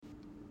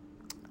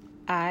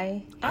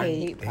I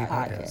hate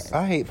podcasts.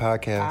 I hate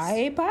podcasts. I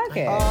hate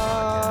podcasts.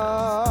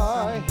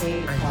 I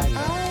hate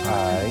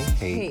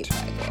podcasts.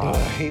 I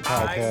hate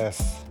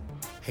podcasts.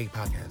 Hate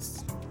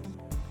podcasts.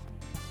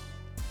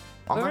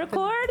 We're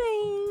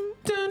recording.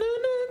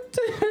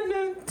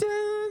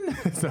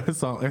 It's our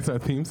song. It's our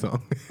theme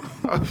song.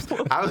 I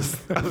was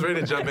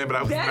ready to jump in, but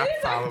I was That not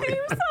is our following.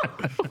 theme song.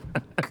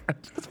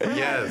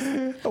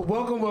 Yes.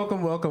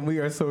 Welcome. We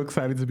are so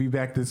excited to be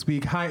back this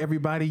week. Hi,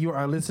 everybody. You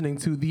are listening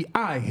to the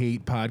I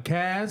Hate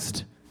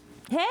Podcast.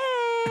 Hey!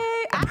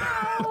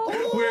 Ow!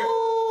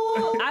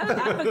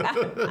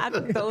 I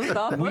dozed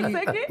off for a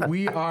second.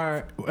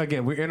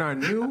 We're in our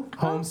new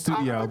home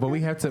studio, but we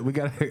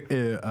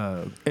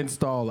gotta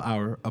install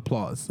our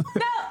applause.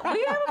 No,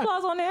 we have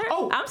applause on there.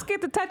 Oh. I'm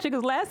scared to touch it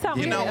because last time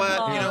You we know had what?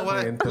 applause. You know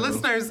what?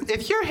 Listeners,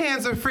 if your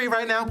hands are free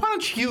right now, why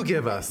don't you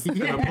give us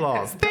an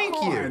applause? Thank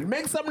Come you. on,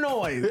 make some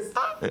noise.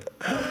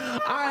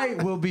 I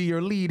will be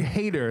your lead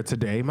hater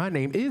today. My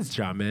name is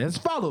Jamez,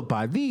 followed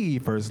by the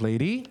First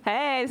Lady.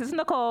 Hey, this is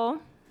Nicole.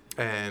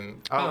 And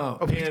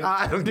and-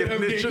 I don't get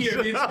an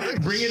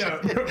introduction. Bring it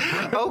up.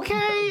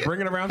 Okay.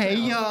 Bring it around.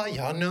 Hey town.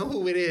 y'all know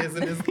who it is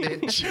in this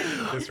bitch.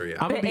 It's real.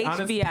 I'm gonna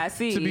The be honest,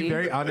 HBIC. to be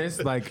very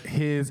honest, like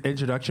his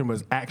introduction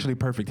was actually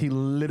perfect. He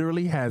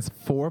literally has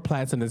 4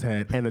 plaits in his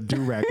head and a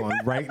do-rag on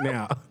right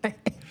now.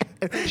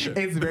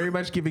 It's very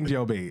much giving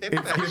jailbait.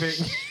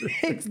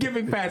 It's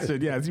giving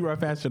fashion. Yes, you are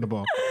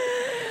fashionable.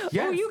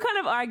 Yes. Oh, you kind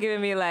of are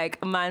giving me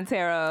like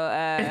Montero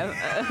in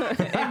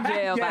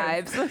jail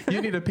Yes. vibes.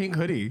 You need a pink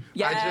hoodie.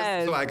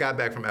 Yes. I got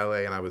back from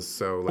LA and I was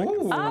so like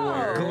Ooh,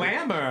 Oh.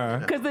 glamour.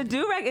 Because the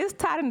do-rag is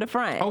tied in the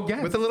front. Oh,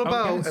 yes. with a little Oh,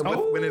 bow. yes. And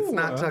when it's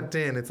not Ooh. tucked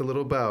in, it's a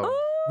little bow.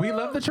 We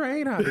love the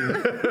train, honey.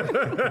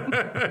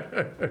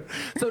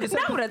 So this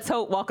Not with a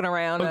tote walking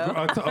around,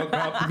 though.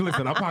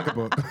 listen, a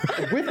pocketbook.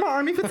 With my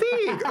army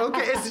fatigue.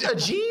 Okay, it's a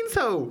jean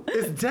toe.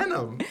 It's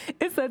denim.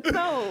 It's a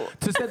tote.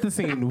 To set the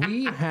scene,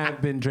 we have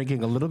been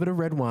drinking a little bit of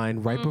red wine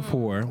right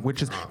before,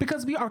 which is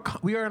because we are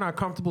in our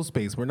comfortable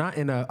space. We're not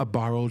in a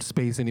borrowed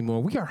space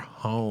anymore. We are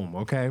home,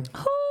 okay?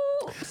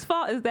 Whose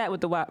fault is that with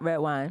the red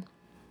wine?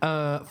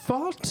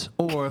 Fault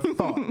or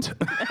thought?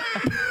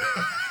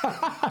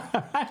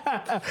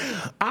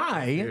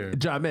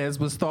 Jamez,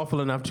 was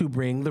thoughtful enough to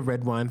bring the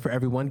red wine for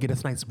everyone, get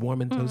us nice,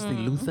 warm, and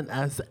toasty, loosen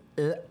us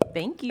up,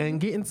 Thank you. and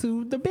get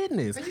into the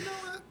business. And you know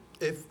what?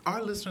 If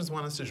our listeners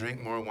want us to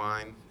drink more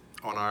wine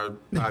on our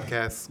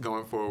podcasts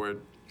going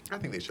forward, I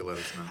think they should let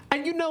us know.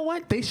 And you know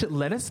what? They should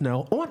let us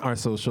know on our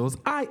socials,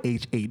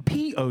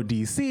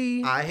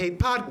 IH8PODC. I hate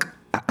pod.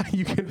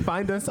 You can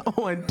find us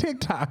on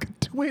TikTok,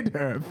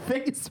 Twitter,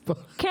 Facebook.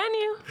 Can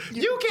you?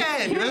 You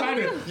can. You'll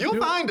find us. You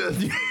will find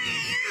us.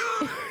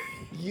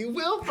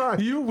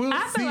 You will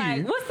I see. feel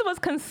like, what's the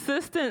most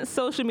consistent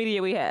social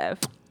media we have?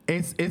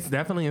 It's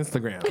definitely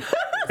Instagram.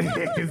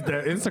 It's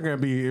the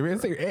Instagram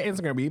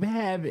be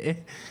heavy.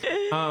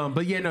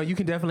 But yeah, no, you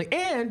can definitely,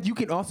 and you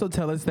can also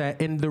tell us that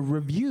in the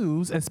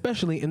reviews,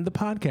 especially in the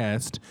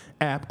podcast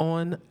app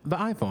on the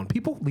iPhone,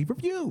 people leave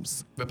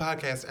reviews The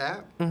podcast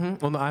app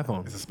on the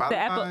iPhone. is a Spotify. The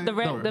apple, the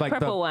red, No, the like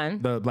purple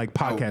one. The like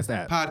podcast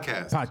app.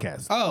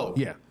 Podcast. Oh,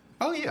 yeah.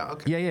 Oh yeah.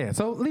 Okay. Yeah.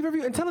 So leave a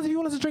review and tell us if you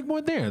want us to drink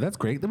more there. That's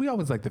great. We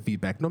always like the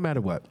feedback, no matter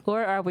what.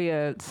 Or are we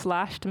a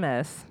sloshed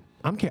mess?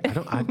 I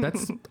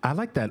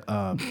like that.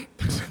 A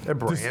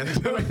brand.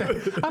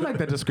 I like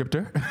that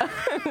descriptor.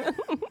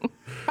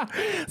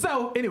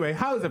 So anyway,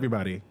 how is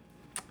everybody?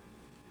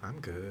 I'm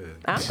good.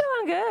 I'm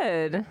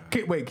doing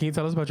good. Wait, can you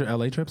tell us about your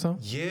LA trip, son?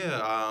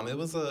 Yeah, it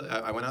was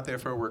I went out there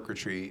for a work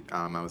retreat.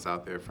 I was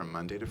out there from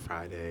Monday to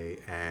Friday,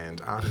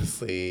 and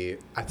honestly,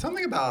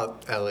 something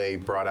about LA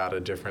brought out a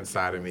different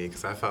side of me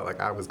because I felt like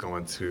I was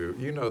going to,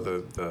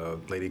 the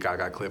Lady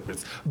Gaga clip where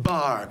it's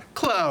bar,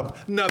 club,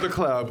 another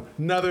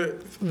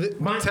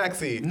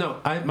taxi.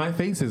 No, my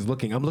face is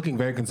looking. I'm looking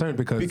very concerned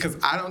because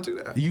I don't do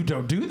that. you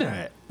don't do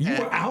that. You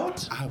And were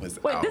out. I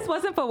was Wait, out. this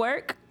wasn't for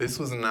work? This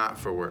was not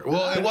for work.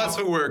 Well, it was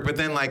for work, but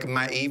then like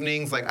my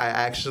evenings, like I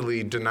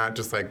actually did not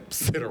just like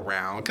sit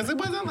around because it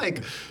wasn't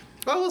like.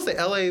 Well, I will say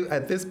LA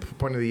at this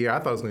point of the year, I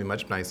thought it was gonna be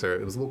much nicer.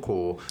 It was a little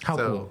cool. How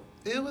cool?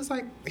 It was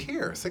like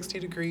here, 60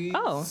 degrees.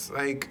 Oh.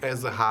 Like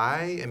as the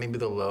high, and maybe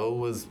the low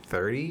was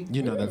 30.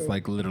 You know that's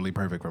like literally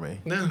perfect for me.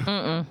 No,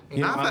 not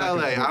You know, for I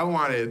like LA. I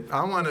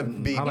want to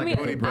be I like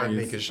booty the butt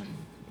breeze. naked.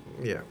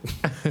 Yeah.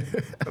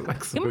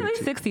 Like Give me like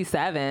booty.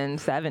 67,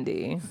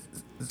 70.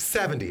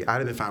 70. I'd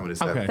have been fine with a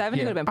 70. Okay,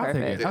 70 would've been I'll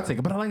take perfect. it. I'll take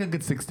it, but I like a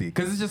good 60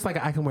 because it's just like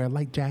I can wear a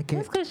light jacket.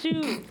 That's because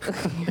you...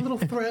 A little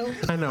thrill.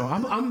 I know.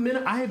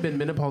 I have been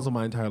menopausal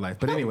my entire life,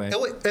 but anyway.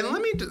 And wait, and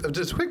let me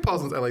just quick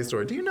pause on this LA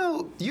story. Do you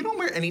know you don't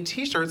wear any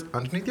t-shirts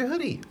underneath your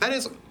hoodie? That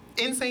is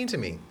insane to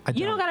me.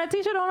 You don't got a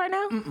t-shirt on right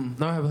now?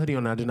 No, I have a hoodie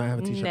on. I do not have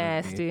a t-shirt.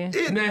 Nasty.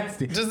 It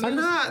Nasty. does I just-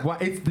 not. Why,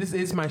 this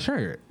is my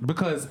shirt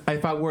because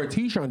if I wore a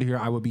t-shirt under here,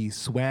 I would be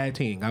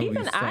sweating. I would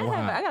Even be so I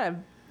hot. got a...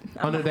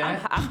 Under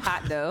that? I'm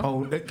hot, though.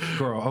 Oh,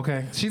 girl,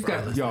 okay. She's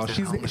got y'all.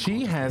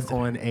 She has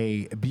on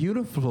a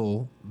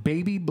beautiful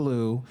baby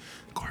blue,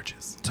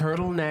 Gorgeous.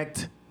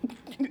 turtlenecked,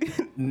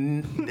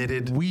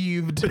 Knitted.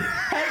 weaved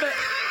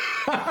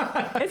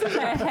It's just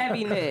a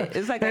heavy knit.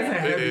 It's like It's a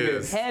heavy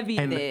knit. heavy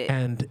knit.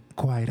 And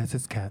quiet as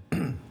his cat.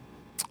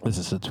 This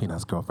is between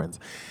us girlfriends.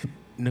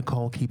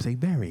 Nicole keeps a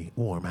very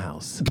warm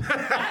house.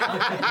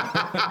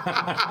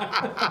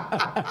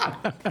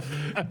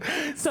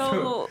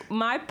 So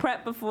my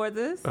prep before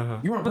this,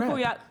 You were before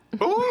prep.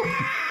 y'all, Ooh.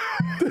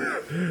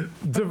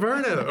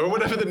 Diverna, or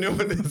whatever the new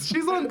one is.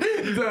 She's on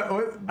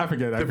I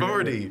forget.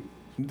 Divority.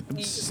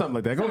 Something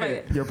like that. Go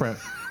ahead. Your prep.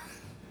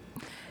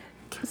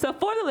 so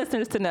for the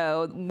listeners to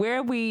know,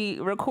 where we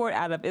record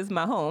out of is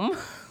my home.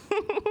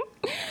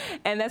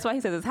 And that's why he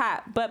says it's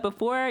hot. But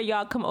before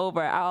y'all come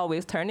over, I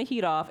always turn the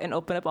heat off and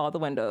open up all the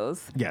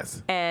windows.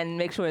 Yes. And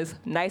make sure it's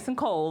nice and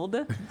cold.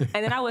 And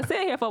then I was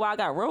sitting here for a while. I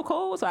got real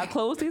cold, so I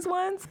closed these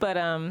ones. But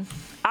I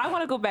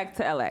want to go back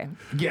to LA.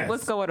 Yes.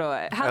 What's going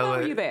on? How long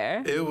were you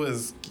there? It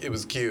was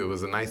cute. It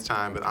was a nice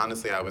time, but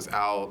honestly, I was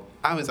out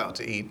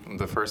to eat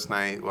the first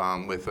night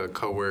with a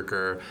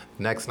coworker.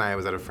 Next night, I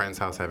was at a friend's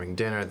house having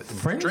dinner,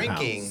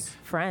 drinking. House?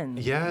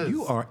 Friends. Yes.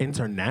 You are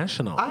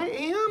international. I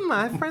am.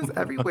 I have friends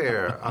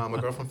everywhere. A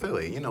girl from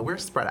Philly. You know, we're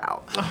spread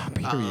out. Oh,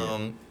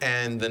 period.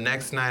 And the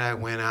next night, I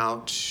went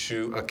out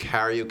to a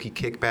karaoke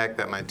kickback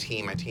that my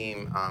team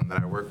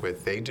that I work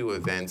with, they do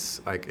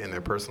events like in their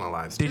personal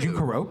lives. Did you too.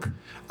 karaoke?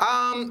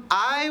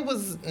 I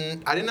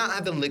did not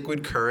have the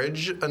liquid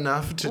courage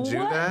enough to do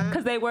that.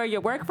 Because they were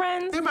your work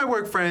friends? They're my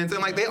work friends,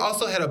 and like they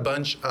also had a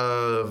bunch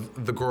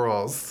of the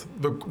girls.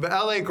 The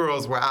LA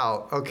girls were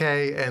out,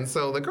 okay, and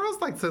so the girls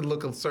like to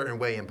look a certain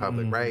way in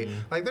public, right?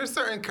 Like there's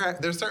certain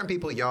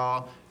people,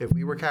 y'all. If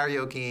we were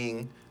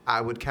karaokeing, I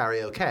would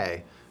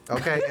karaoke,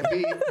 okay, and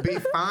be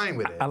fine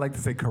with it. I like to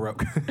say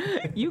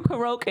karaoke. You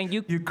karaoke and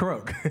you You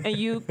karaoke. and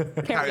you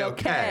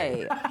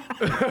karaoke.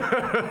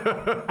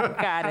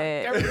 Got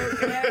it.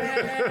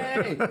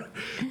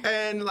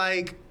 And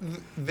like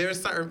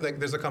there's a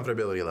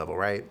comfortability level,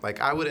 right?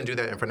 Like I wouldn't do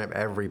that in front of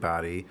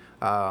everybody,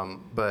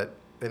 but.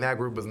 And that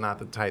group was not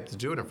the type to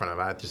do it in front of.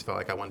 I just felt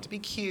like I wanted to be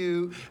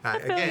cute. feel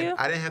you.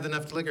 I didn't have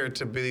enough liquor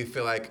to really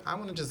feel like I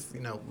want to just,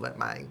 let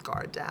my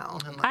guard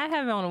down. And like, I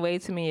have on way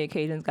too many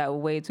occasions got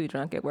way too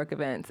drunk at work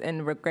events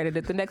and regretted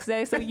it the next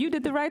day. So you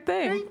did the right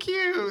thing. Thank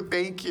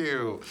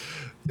you.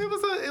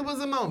 It was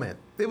a moment.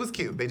 It was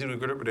cute. They did a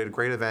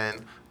great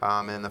event.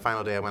 And the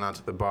final day, I went out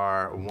to the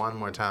bar one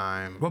more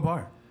time. What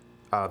bar?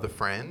 The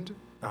Friend.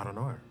 I don't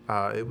know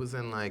her. It was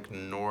in like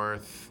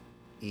northeast.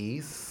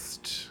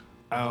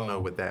 I Oh. don't know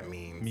what that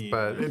means, Me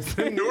but it's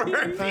in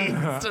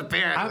northeast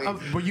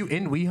apparently. Were you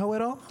in WeHo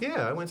at all?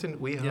 Yeah, I went to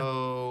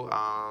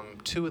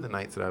WeHo 2 of the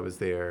nights that I was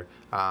there.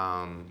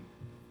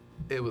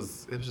 It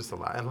was just a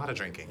lot of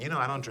drinking.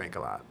 I don't drink a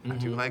lot. I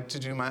do like to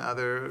do my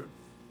other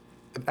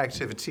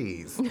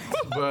activities,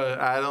 but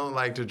I don't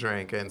like to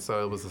drink, and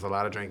so it was just a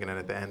lot of drinking. And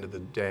at the end of the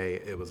day,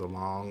 it was a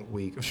long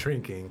week of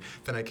drinking.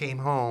 Then I came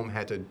home,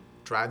 had to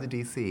drive to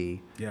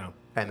DC,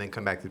 and then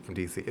come back from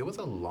DC. It was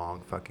a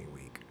long fucking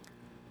week.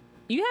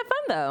 You had fun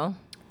though.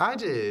 I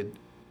did,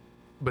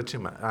 but too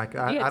much. I had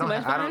too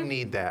much I don't fun?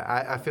 need that.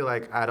 I feel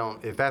like I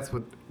don't. If that's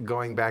what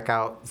going back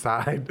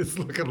outside is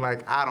looking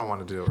like, I don't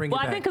want to do it.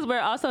 Well, I think because we're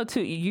also too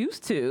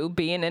used to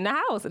being in the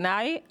house, and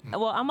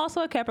I'm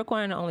also a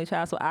Capricorn and an only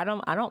child, so I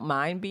don't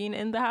mind being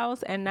in the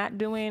house and not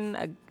doing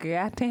a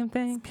goddamn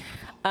thing.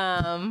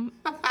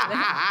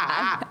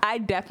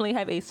 I definitely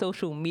have a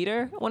social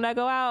meter when I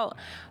go out,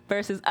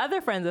 versus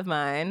other friends of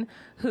mine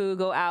who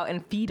go out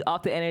and feed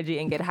off the energy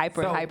and get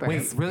hyper.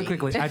 Wait, really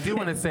quickly. I do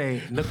want to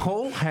say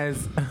Nicole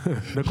has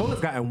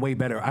gotten way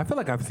better. I feel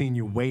like I've seen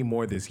you way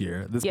more this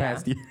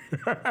past year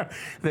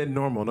than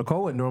normal.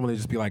 Nicole would normally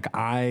just be like,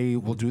 I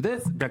will do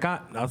this.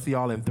 I'll see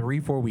y'all in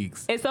 3-4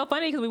 weeks. It's so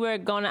funny because we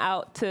went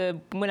out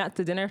to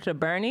dinner to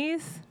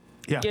Bernie's.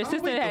 Yeah. Your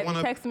sister wait, the had one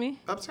up- texted me.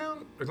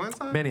 Uptown or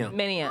Glenside? Mania.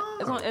 Mania.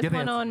 It's Yeah,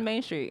 one they- on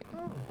Main Street.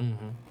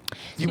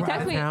 You were out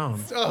texted of me.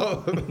 town.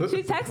 Oh,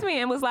 She texted me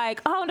and was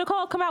like, "Oh,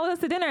 Nicole, come out with us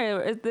to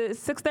dinner. It's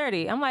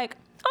 6:30." I'm like,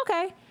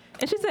 "Okay."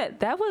 And she said,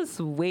 "That was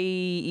way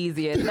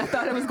easier than I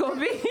thought it was going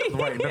to be."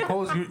 Right,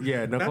 Nicole now she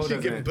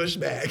doesn't. getting pushed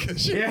back.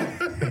 Yeah.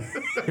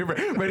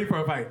 Ready for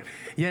a fight.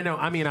 Yeah, no,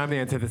 I mean, I'm the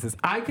antithesis.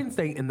 I can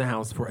stay in the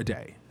house for a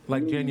day,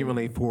 like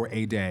genuinely for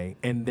a day.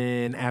 And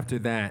then after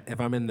that, if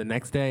I'm in the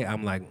next day,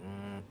 I'm like,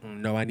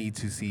 no, I need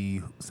to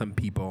see some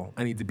people.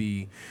 I need to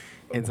be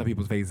in some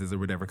people's faces or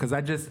whatever. Because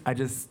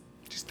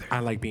I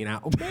like being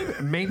out.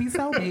 Maybe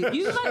so.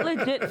 You like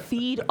legit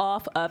feed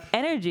off of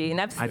energy, and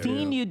I've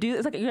seen you do.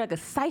 It's like you're like a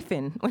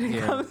siphon when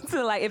it comes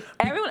to like if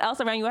everyone else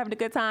around you having a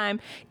good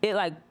time, it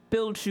like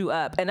builds you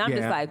up. And I'm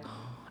just like,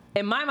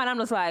 in my mind, I'm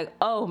just like,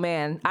 oh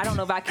man, I don't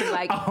know if I can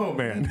like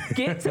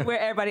get to where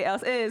everybody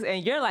else is.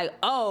 And you're like,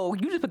 oh,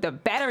 you just put the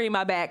battery in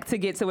my back to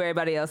get to where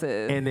everybody else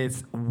is. And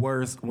it's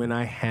worse when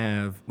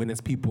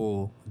it's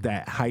people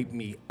that hype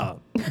me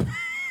up.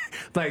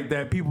 Like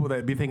that people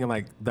that be thinking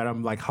like that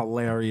I'm like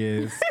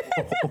hilarious.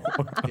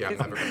 Yeah, I'm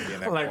never going to be in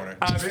that Like, corner.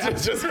 I mean,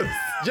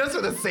 just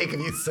for the sake of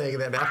you saying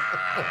that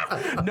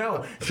now.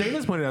 No,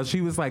 Shayna's pointed out,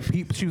 she was like,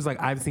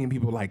 I've seen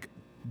people like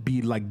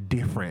be like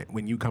different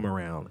when you come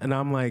around. And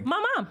I'm like,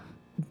 My mom.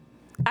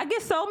 I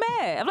get so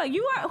mad. I'm like,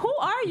 who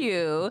are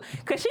you?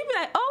 Because she be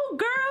like, oh,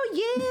 girl,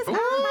 yes.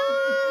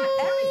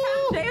 Every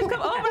time James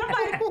come over, I'm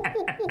like,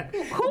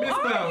 who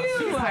are you?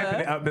 She's hyping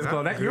it up, Miss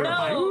Chloe. You're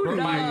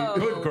my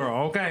good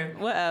girl, okay?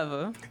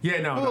 Whatever.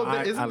 Yeah, no, Well,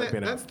 I isn't like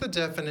being that's the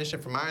definition,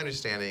 from my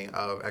understanding,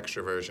 of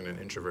extroversion and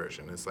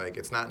introversion. It's like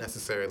it's not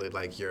necessarily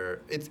like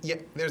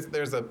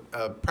there's a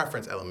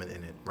preference element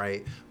in it,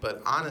 right?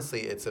 But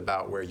honestly, it's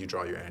about where you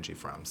draw your energy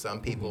from.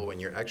 Some people, when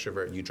you're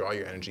extrovert, you draw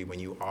your energy when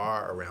you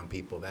are around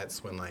people.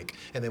 That's when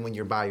and then when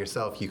you're by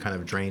yourself, you kind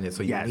of drain it.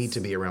 So you need to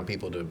be around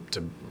people to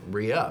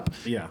re-up.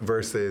 Yeah.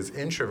 Versus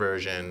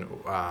introversion,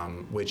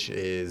 which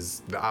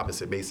is the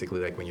opposite. Basically,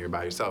 like when you're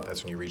by yourself,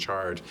 that's when you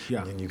recharge.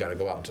 Yeah. And then you got to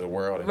go out into the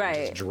world and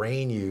Right. just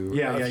drain you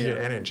of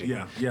your energy.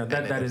 Yeah.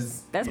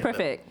 That's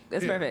perfect.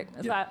 That's perfect.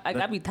 That's why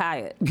I be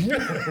tired.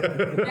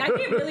 I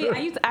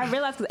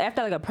realized 'cause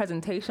after like a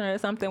presentation or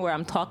something where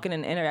I'm talking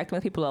and interacting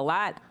with people a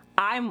lot,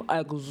 I'm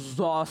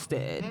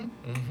exhausted.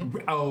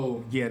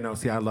 Oh, yeah, no,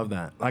 see, I love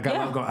that. Like,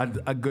 I love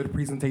a good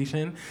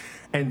presentation,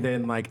 and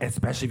then, like,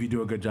 especially if you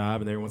do a good job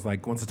and everyone's,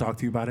 like, wants to talk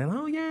to you about it.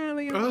 Oh, yeah.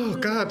 Oh,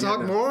 God,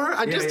 talk more?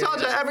 I just told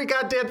you every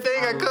goddamn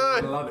thing I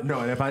could. I love it. No,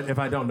 and if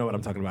I don't know what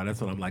I'm talking about,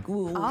 that's when I'm like,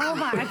 ooh. Oh,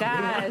 my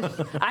gosh.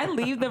 I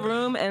leave the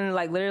room and,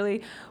 like,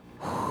 literally...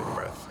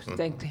 Breath.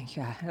 Thank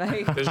you.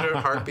 Like, Does your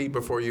heart beat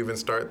before you even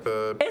start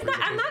the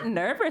I'm not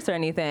nervous or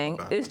anything.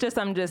 It's just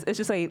like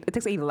it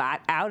takes a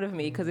lot out of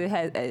me because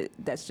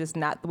that's just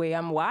not the way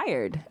I'm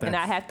wired, and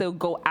I have to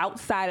go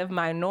outside of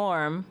my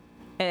norm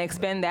and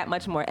expend that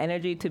much more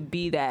energy to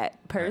be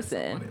that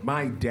person.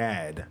 My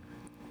dad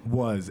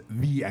was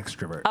the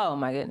extrovert. Oh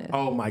my goodness.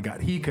 Oh my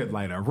God, he could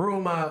light a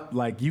room up.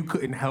 Like, you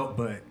couldn't help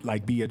but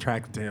like be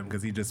attracted to him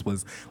because he just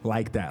was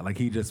like that. Like,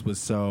 he just was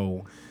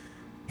so.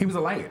 He was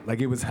a light.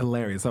 Like, it was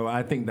hilarious. So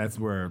I think that's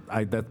where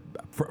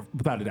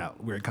without a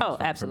doubt, where it comes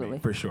from. Absolutely.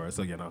 For sure.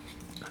 So,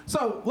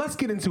 So let's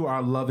get into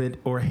our love it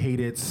or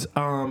hate it.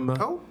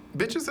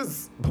 Bitches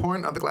is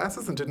pouring out the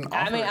glasses and didn't offer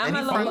I'm any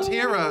a little-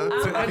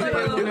 Frontiera to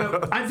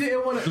anybody. I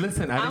didn't want to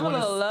listen. I I'm didn't a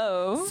little want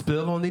low. to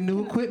spill on the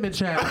new equipment,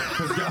 child.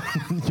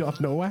 'Cause y'all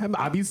know what happened.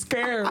 I be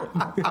scared.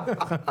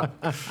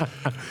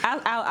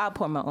 I'll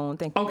pour my own.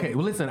 Thank you. Okay,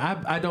 well, listen.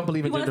 I don't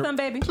believe in You want gender. some,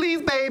 baby?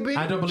 Please, baby.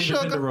 I don't believe in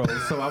gender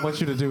roles, so I want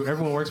you to do.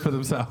 Everyone works for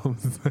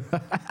themselves.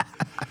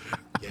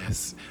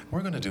 Yes,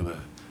 we're gonna do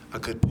a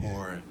good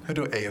pour. We're gonna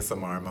do an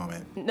ASMR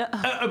moment. No,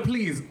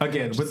 Please,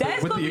 again, with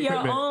that's the gonna be your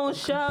equipment. own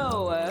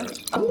show.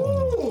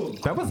 Ooh,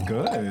 that was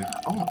good.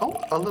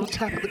 Oh, a little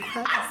tap of the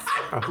glass.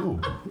 Oh.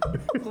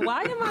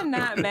 Why am I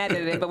not mad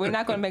at it? But we're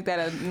not gonna make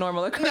that a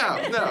normal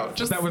occurrence. No,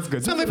 just That was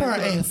good. something for our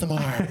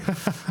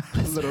ASMR.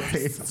 A little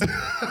taste.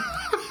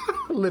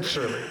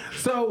 Literally.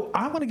 So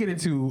I want to get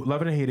into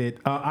love it or hate it.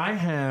 I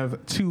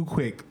have two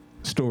quick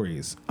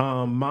stories.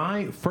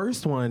 My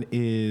first one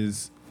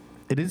is,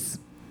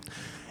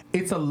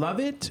 it's a love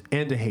it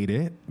and a hate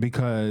it,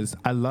 because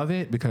I love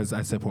it because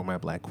I support my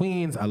black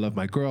queens. I love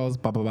my girls,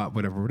 blah, blah, blah,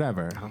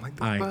 whatever. I don't like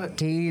this I butt.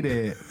 hate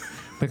it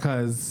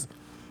because,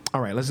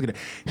 all right, let's just get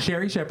it.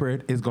 Sherry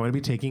Shepherd is going to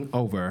be taking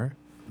over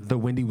the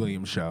Wendy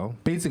Williams show.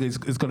 Basically, it's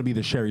going to be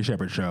the Sherry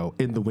Shepherd show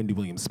in the Wendy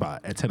Williams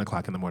spot at 10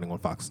 o'clock in the morning on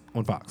Fox.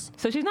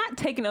 So she's not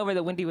taking over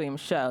the Wendy Williams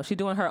show. She's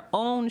doing her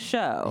own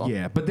show.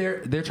 Yeah, but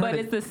they're trying But to...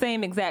 it's the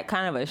same exact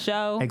kind of a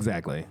show.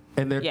 Exactly.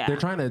 And they're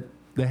trying to...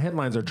 The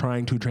headlines are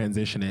trying to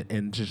transition it,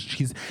 and just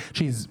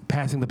she's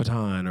passing the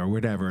baton or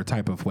whatever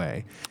type of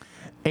way.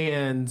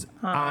 And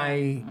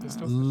I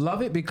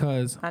love it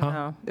because... I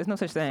know. There's no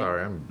such thing.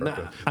 Sorry, I'm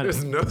broken. I know.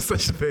 There's no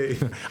such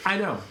thing. I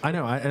know, and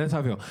that's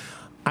how I feel.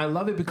 I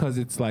love it because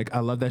it's like, I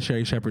love that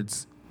Sherry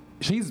Shepherd's,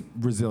 she's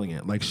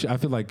resilient. Like, I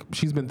feel like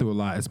she's been through a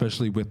lot,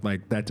 especially with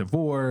like that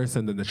divorce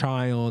and then the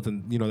child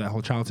and, that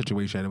whole child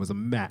situation. It was a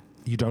mess.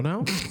 You don't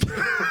know?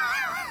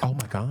 Oh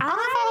my God. I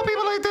don't follow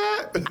people like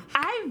that.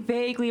 I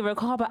vaguely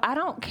recall, but I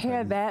don't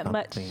care that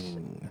much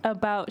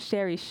about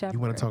Sherry Shepherd. You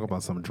want to talk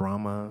about some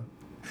drama?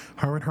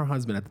 Her and her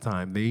husband at the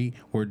time, they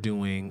were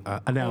doing.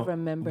 Now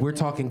remember we're that.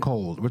 talking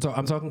cold.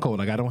 I'm talking cold.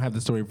 Like, I don't have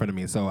the story in front of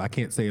me, so I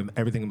can't say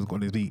everything was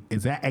going to be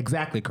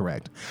exactly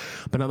correct.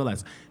 But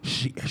nonetheless,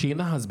 she and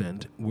the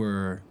husband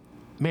were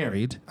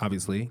married,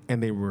 obviously,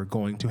 and they were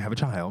going to have a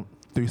child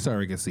through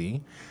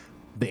surrogacy.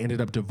 They ended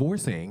up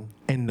divorcing,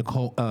 and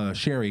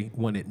Sherry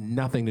wanted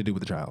nothing to do with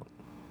the child.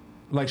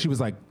 Like, she was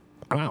like,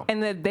 I'm out.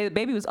 And the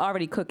baby was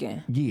already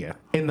cooking. Yeah.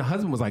 And the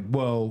husband was like,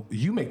 well,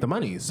 you make the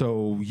money,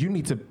 so you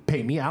need to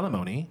pay me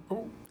alimony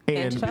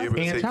and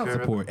child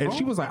support. And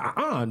she was like,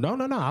 no, I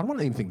don't want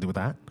anything to do with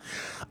that.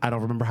 I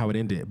don't remember how it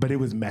ended, but it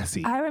was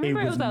messy. I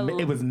remember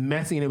it was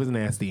messy and it was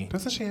nasty.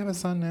 Doesn't she have a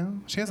son now?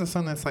 She has a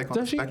son that's like on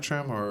the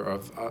spectrum or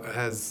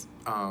has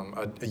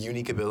a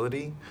unique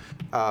ability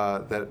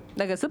that...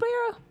 Like a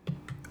superhero?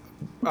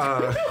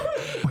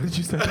 What did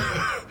you say?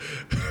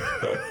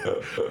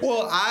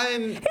 Well,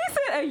 He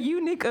said a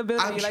unique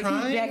ability, I'm like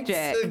trying he's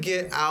Jack. to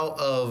get out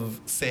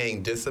of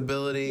saying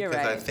disability You're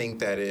because I right. think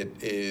that it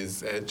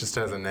just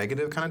has a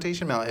negative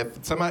connotation. Now,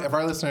 if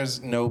our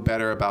listeners know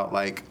better about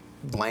like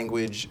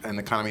language and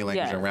economy of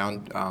language Yeah.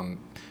 around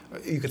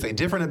you could say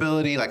different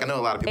ability. Like I know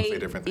a lot of people say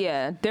different things.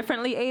 Yeah,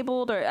 differently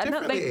abled, or I know,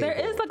 Differently like there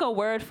abled. is like a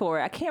word for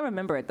it. I can't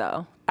remember it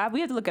though. We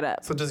have to look it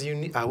up. So does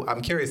unique? I'm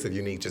curious if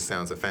unique just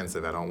sounds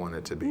offensive. I don't want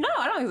it to be. No,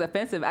 I don't think it's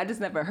offensive. I just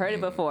never heard it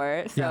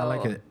before. So Yeah, I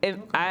like it.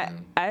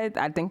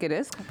 I think it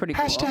is pretty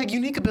cool. Hashtag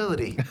unique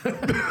ability.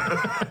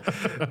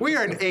 We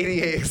are an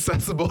ADA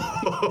accessible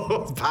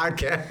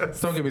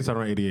podcast. Don't get me started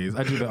on ADAs.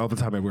 I do that all the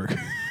time at work.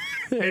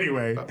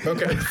 Anyway.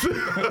 Okay.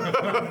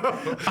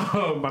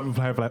 I'm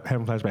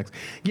having flashbacks.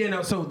 Yeah,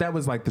 no, so that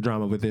was like the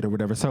drama with it or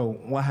whatever. So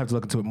we'll have to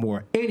look into it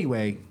more.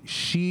 Anyway,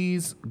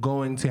 she's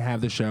going to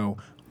have the show,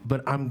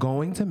 but I'm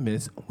going to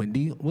miss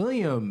Wendy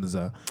Williams.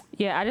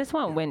 Yeah, I just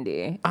want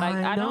Wendy. Like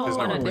I know. don't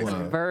want a There's no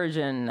different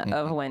version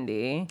of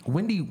Wendy.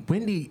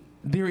 Wendy,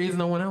 there is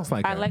no one else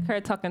like her. I like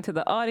her talking to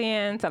the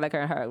audience. I like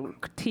her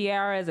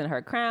tiaras and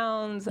her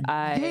crowns.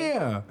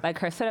 I like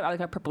her setup. I like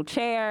her purple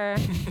chair.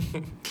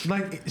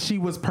 Like, she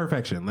was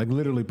perfection, like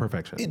literally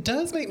perfection. It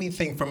does make me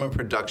think from a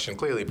production.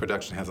 Clearly,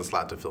 production has a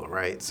slot to fill,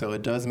 right? So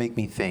it does make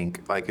me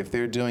think, like, if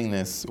they're doing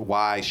this,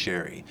 why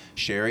Sherry?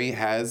 Sherry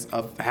has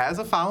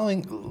a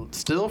following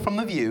still from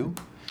The View.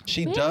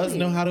 She does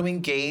know how to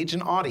engage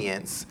an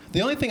audience.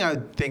 The only thing I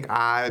think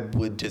I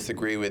would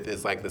disagree with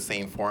is like the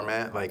same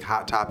format, like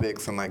Hot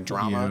Topics and like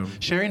drama.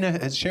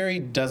 Yeah. Sherry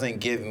doesn't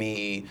give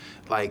me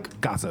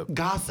like Gossip.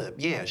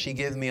 Yeah, she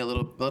gives me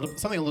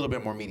something a little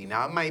bit more meaty.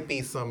 Now it might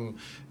be some,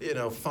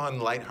 fun,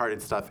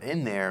 lighthearted stuff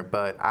in there,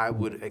 but I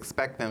would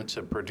expect them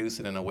to produce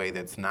it in a way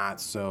that's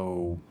not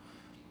so.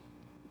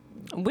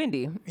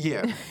 Wendy.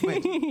 Yeah,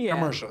 Yeah.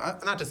 commercial.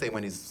 Not to say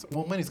Wendy's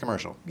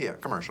commercial. Yeah,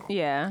 commercial.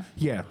 Yeah.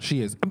 Yeah,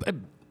 she is.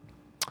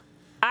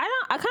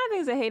 I kind of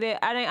think I hate it.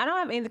 I don't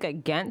have anything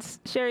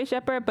against Sherry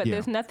Shepherd, but Yeah.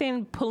 there's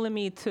nothing pulling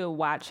me to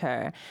watch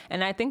her.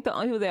 And I think the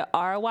only people that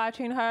are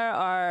watching her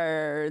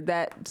are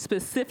that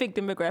specific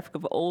demographic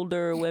of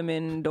older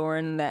women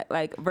during that,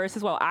 like,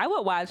 versus, well, I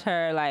would watch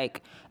her,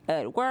 like,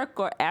 at work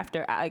or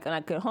after I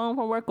get home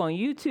from work on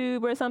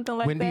YouTube or something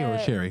like Wendy that.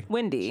 or Sherry?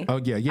 Wendy.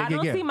 Oh, yeah. I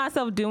don't see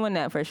myself doing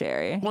that for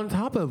Sherry. On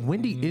top of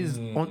Wendy is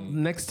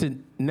next to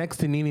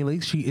Nene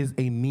Leakes, she is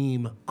a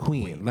meme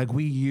queen. Like,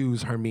 we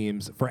use her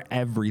memes for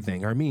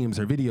everything. Her memes,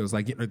 her videos,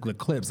 like the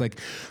clips, like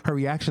her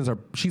reactions are.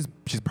 She's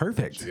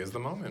perfect. She is the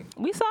moment.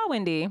 We saw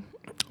Wendy.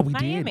 We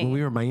Miami. did when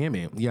we were in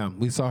Miami. Yeah,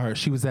 we saw her.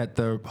 She was at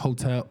the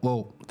hotel.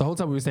 Well, the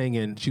hotel we were staying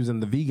in. She was in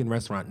the vegan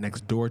restaurant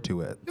next door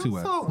to it. You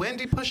saw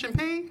Wendy pushing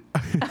P?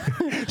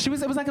 It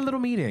was like a little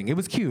meeting. It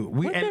was cute.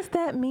 What does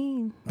that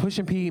mean? Push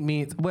and P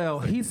means, well,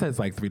 he says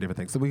like 3 different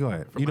things. So we go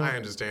ahead. From my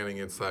understanding,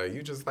 it's like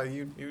you just like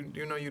you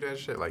that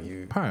shit. Like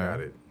you Purr.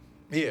 got it.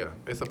 Yeah,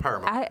 it's a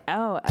perm.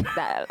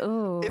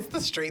 It's the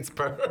streets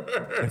perm.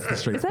 It's the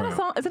straight Is that a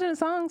song? Is it in the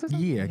songs or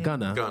something? Yeah,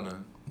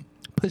 gonna.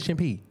 Push and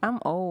P. I'm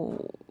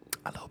old.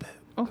 A little bit.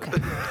 Okay.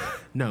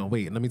 No,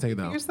 wait, let me tell you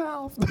though.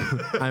 Yourself.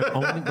 The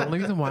only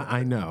reason why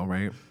I know,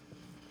 right?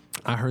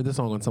 I heard the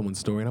song on someone's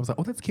story and I was like,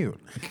 oh, that's cute.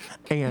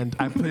 And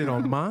I put it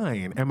on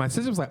mine. And my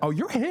sister was like, oh,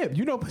 you're hip.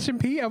 You know Push and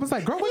P? I was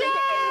like, girl, what is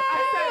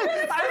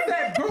that? I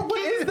said, girl, what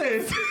is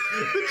this?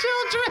 The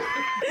children.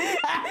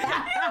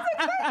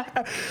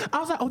 I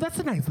was like, oh, that's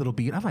a nice little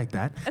beat. I like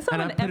that. That's so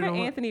And I put it whenever on.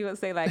 Anthony would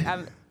say, like,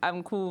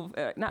 I'm cool.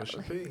 Not Push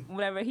and P.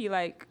 whenever he,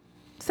 like,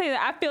 say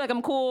that I feel like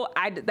I'm cool,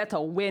 that's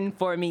a win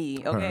for me,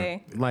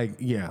 okay? Like,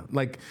 yeah.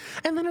 Like,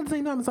 and then at the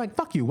same time, it's like,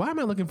 fuck you. Why am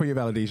I looking for your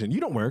validation? You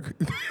don't work.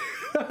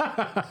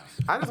 I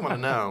just want to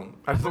know.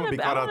 I just want to be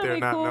caught out there and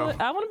not know.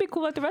 I want to be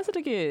cool like the rest of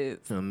the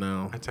kids. Oh,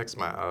 no. I text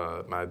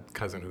my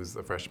cousin who's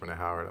a freshman at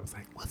Howard. I was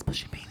like, "What's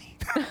Pushing Beanie?"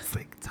 I was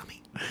like, "Tell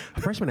me."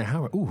 Freshman at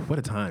Howard. Ooh, what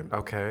a time.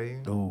 Okay.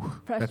 Ooh,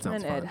 that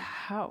sounds Freshman fun. at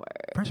Howard.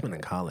 Freshman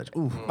in college.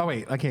 Ooh. Oh,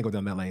 wait. I can't go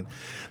down that lane.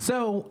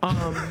 So,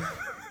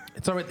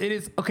 so it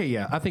is okay.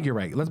 Yeah, I think you're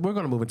right. We're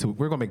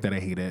gonna make that I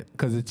hate it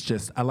because it's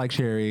just I like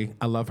Sherry.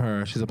 I love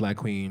her. She's a black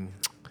queen.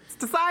 It's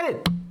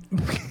decided.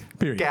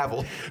 Period.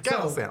 Gavel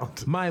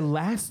sound. My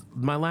last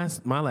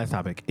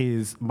topic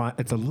is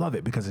it's a love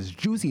it because it's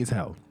juicy as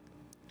hell.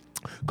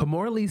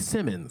 Kimora Lee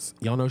Simmons.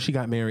 Y'all know she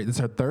got married. This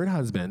is her third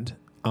husband.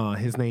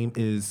 His name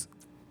is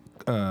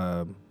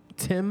Tim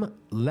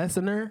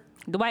Lessner.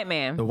 The white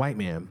man. The white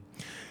man.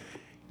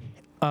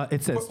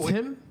 It says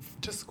Tim.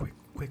 Just a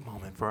quick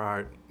moment for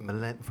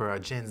our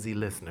Gen Z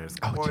listeners.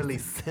 Oh, Kimora Lee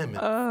Simmons.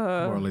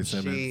 Kimora Lee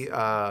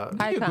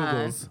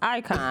Simmons. She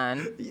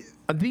Icon.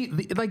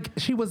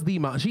 She was the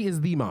model. She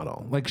is the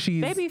model. Like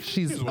she's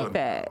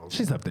fat.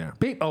 She's up there.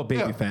 Baby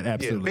fat.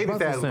 Absolutely. Yeah, baby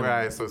fat is where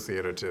I Simmons.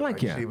 associate her to.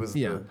 Like, yeah, she was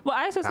yeah. the Well,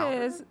 I also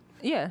says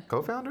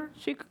co-founder.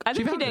 I think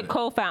she founded did it.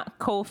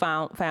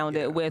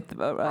 co-founded with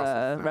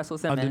Russell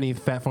Simmons.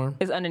 Underneath Fat Farm.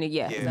 It's underneath.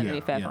 Yeah, it's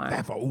underneath Fat Farm.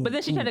 Fat Farm. Ooh, But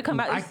then she tried to come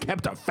out. I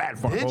kept a Fat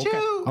Farm. Did okay.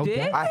 you? Okay.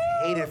 Did? I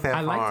hated Fat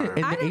I liked Farm. it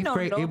in I the didn't eighth know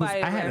grade. It was.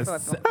 nobody I had a. ran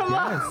Fat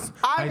Yes,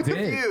 I'm I did.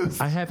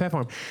 confused. I had Fat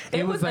Farm.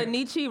 It was like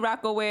Anichi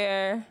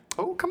Rockaware,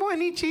 Oh, come on,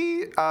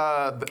 Nietzsche.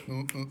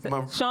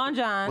 Sean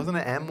John, Wasn't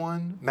it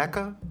M1?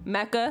 Mecca?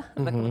 Mecca,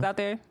 was out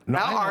there. No,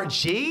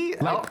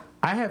 LRG? like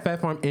I had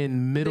Fat Farm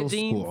in middle The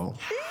jeans. school.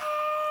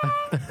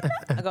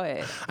 Go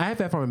ahead. I had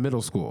that from in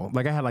middle school.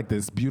 Like I had like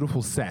this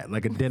beautiful set,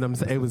 like a denim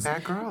set. It was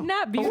That girl.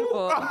 Not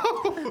beautiful.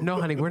 no,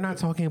 honey. We're not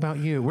talking about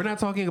you. We're not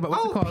talking about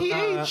what's it called.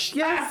 PH.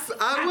 Yes,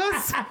 I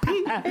was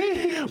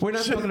PH. We're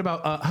not talking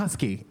about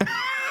Husky.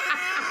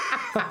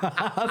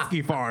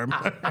 Husky farm.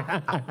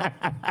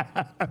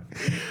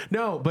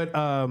 No, but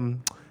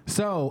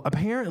so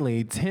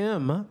apparently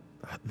Tim,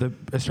 the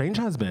estranged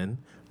husband,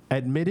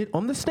 admitted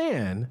on the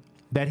stand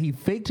that he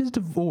faked his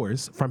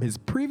divorce from his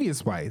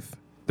previous wife,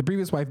 the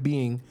previous wife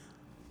being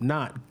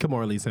not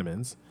Kimora Lee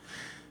Simmons,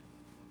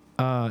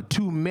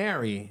 to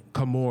marry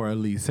Kimora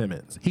Lee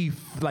Simmons. He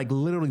like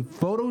literally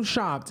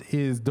photoshopped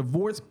his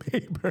divorce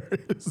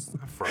papers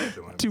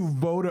Fraudulent.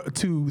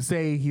 to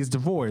say he's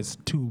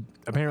divorced to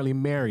apparently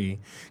marry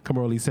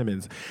Kimora Lee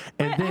Simmons.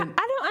 And I then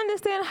don't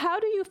understand. How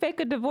do you fake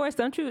a divorce?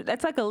 Don't you?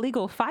 That's like a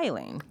legal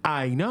filing.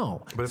 I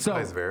know. But if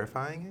somebody's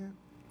verifying it,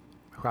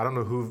 I don't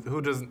know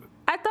who does.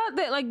 I thought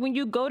that like when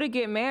you go to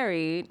get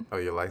married, Oh,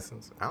 your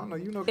license? I don't know.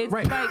 You know. it's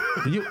right. like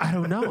I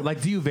don't know.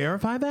 Like, do you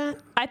verify that?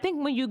 I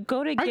think when you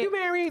go to Are get you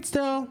married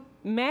still?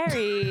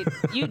 married,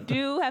 you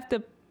do have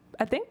to.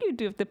 I think you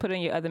do have to put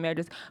in your other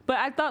marriages. But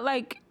I thought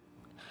like.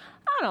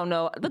 I don't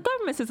know. The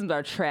government systems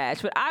are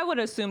trash, but I would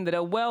assume that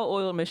a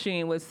well-oiled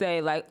machine would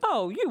say like,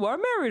 "Oh, you are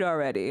married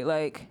already."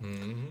 Like,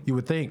 You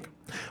would think.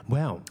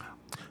 Well,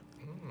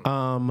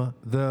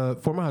 the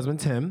former husband,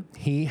 Tim,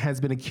 he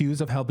has been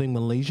accused of helping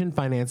Malaysian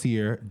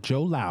financier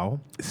Joe Lau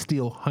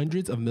steal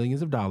hundreds of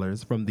millions of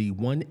dollars from the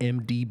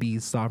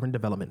 1MDB Sovereign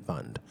Development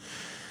Fund.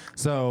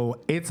 So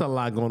it's a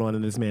lot going on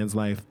in this man's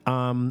life.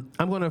 I'm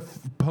going to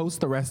post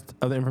the rest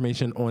of the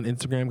information on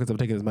Instagram because I've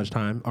taken as much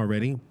time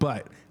already.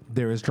 But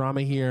there is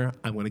drama here.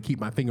 I'm going to keep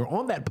my finger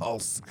on that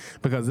pulse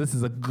because this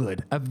is a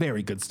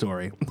very good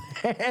story.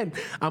 And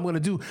I'm going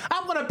to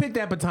pick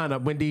that baton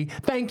up, Wendy.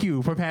 Thank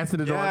you for passing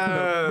it on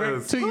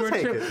to We'll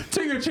take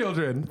it. your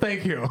children.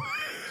 Thank you.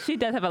 she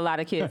does have a lot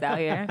of kids out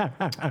here.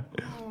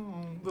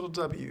 Little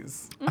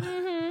W's.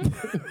 I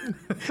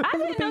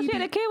didn't know she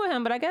had a kid with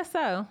him, but I guess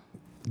so.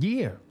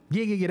 Yeah.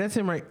 That's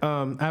him, right?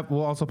 I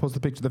will also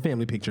post the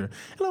family picture.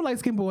 Hello, light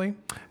skinned boy.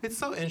 It's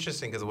so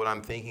interesting because what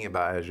I'm thinking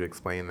about as you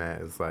explain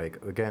that is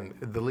like, again,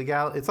 the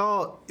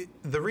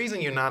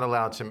reason you're not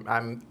allowed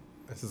to,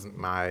 this is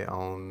my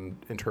own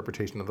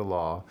interpretation of the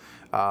law.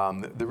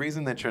 The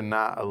reason that you're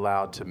not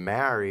allowed to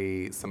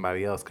marry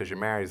somebody else because you're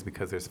married is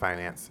because there's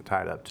finance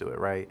tied up to it,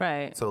 right?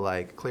 Right. So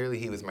like clearly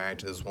he was married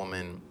to this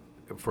woman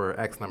for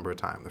X number of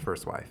time, the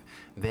first wife.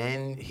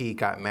 Then he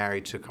got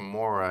married to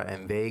Kimora,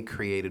 and they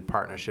created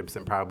partnerships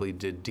and probably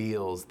did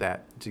deals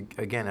that,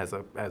 again, as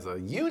a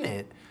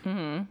unit,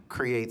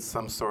 creates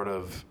some sort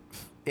of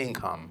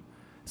income.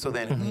 So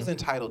then who's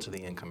entitled to the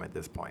income at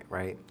this point,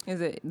 right?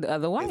 Is it the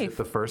other wife? Is it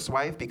the first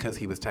wife because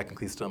he was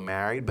technically still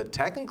married? But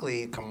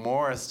technically,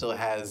 Kimora still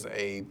has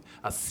a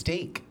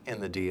stake in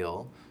the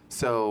deal.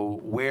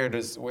 So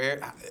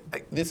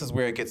this is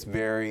where it gets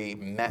very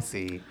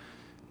messy.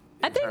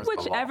 I think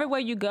whichever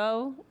way you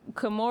go,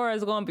 Kimora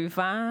is going to be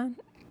fine.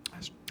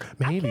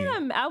 Maybe. I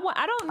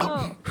don't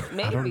know.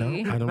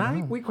 Maybe. I don't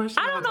know. We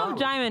question. I don't know if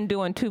Jaimin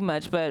doing too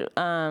much, but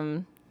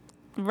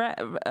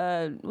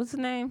what's his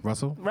name?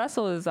 Russell?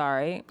 Russell is all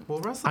right. Well,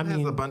 Russell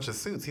has a bunch of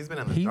suits. He's been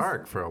in the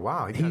dark for a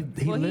while. He Well,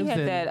 he lives had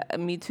in that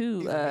Me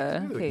Too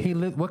case. he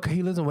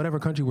lives in whatever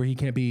country where he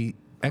can't be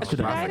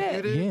extradited.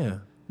 Extradited? Yeah.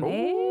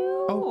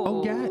 Ew.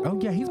 Oh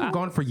yeah. He's been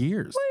gone for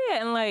years. Well,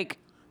 yeah, and like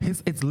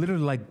It's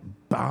literally like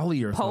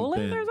Bali or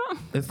Poland something. or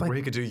something? It's where he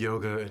like could do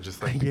yoga and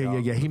just like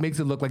yeah. He makes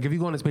it look like if you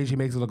go on his page, he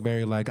makes it look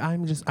very like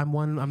I'm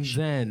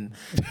Zen,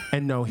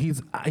 and no,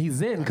 he's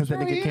Zen because that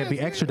nigga can't be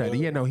extradited.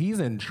 Yeah, no, he's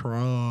in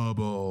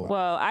trouble.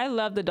 Well, I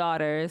love the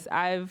daughters.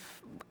 I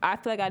feel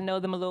like I know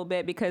them a little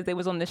bit because they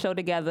was on the show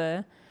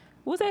together.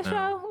 What was that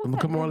show? What was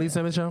that? Kimora Lee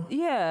Simmons show.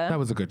 Yeah. That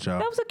was a good show.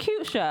 That was a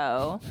cute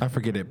show. I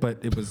forget it, but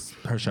it was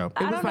her show.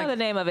 I don't know the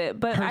name of it,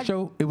 but Her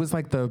show, it was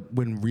like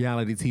when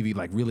reality TV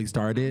like really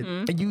started,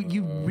 and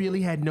you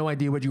really had no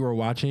idea what you were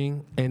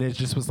watching, and it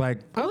just was like,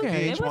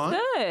 okay, it was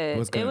good. It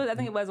was good. I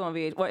think it was on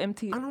VH or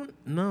MTV. I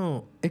don't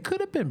know. It could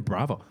have been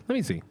Bravo. Let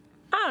me see.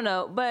 I don't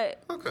know,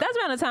 but that's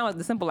around the time of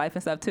The Simple Life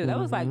and stuff too. That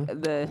was like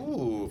the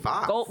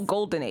Fox.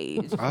 golden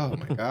age. Oh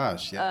my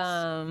gosh, yes.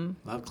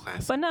 Love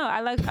classic. But no, I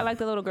like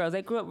the little girls.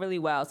 They grew up really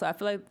well, so I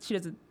feel like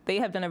they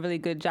have done a really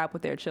good job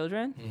with their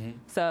children.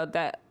 So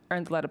that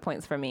earns a lot of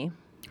points for me.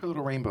 Her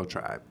little rainbow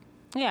tribe.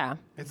 Yeah.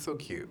 It's so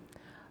cute.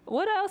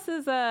 What else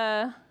is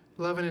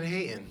Loving and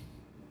hating.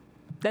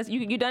 That's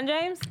you done,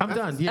 James? I'm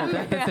done. Yeah,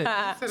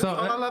 that's it. So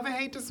I love and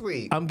hate this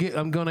week. I'm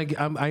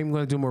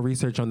gonna do more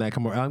research on that.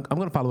 I'm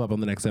gonna follow up on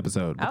the next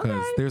episode because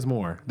Okay. there's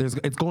more.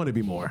 It's going to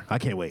be more. I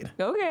can't wait.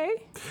 Okay.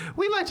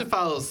 We like to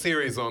follow a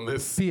series on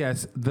this.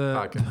 P.S. The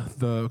Podcast.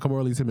 the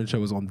Kimora Lee Simmons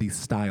show is on the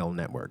Style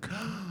Network.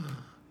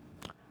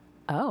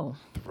 Oh,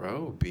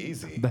 Throw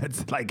Beezy.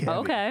 That's like heavy.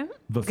 okay.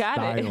 The Got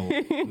Style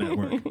it.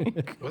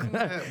 Network. Wasn't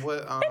that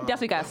what?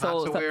 Definitely got Not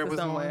sold to Wear to was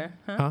somewhere.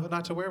 on? Huh? What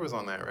Not to Wear was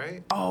on that,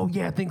 right? Oh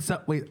yeah, I think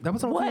so. Wait, that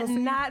was on What TLC?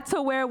 not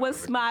to wear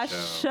was my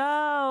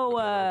show.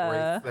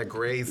 That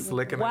gray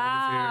slick and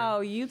Wow,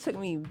 you took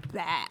me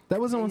back. That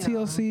was on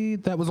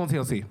TLC. That was on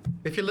TLC.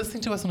 If you're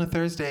listening to us on a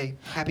Thursday,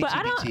 happy But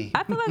GBT.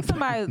 I feel like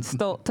somebody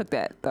took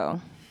that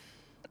though.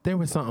 There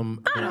was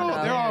something. They're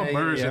all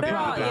merging. They're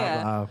all-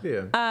 yeah.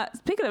 Yeah.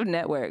 Speaking of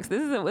networks,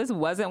 this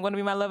wasn't going to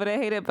be my love it or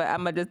hate it, but I'm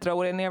gonna just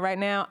throw it in there right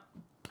now.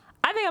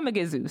 I think I'm gonna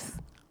get Zeus.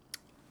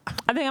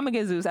 I think I'm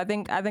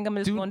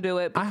just Dude, gonna do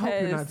it because I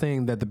hope you're not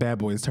saying that the Bad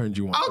Boys turned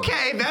you on.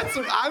 Okay, that's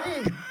what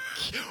I'm.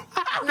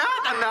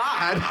 Not a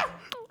nod.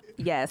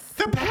 yes,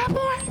 The Bad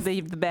Boys.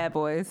 the Bad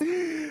Boys.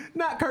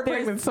 Not Kirk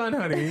Franklin's son,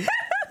 honey.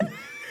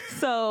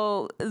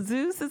 So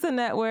Zeus is a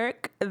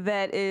network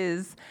that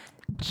is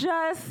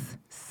just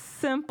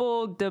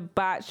simple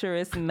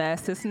debaucherous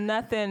mess. It's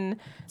nothing.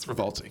 It's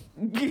revolting.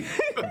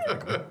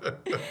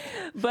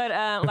 But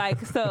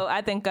so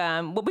I think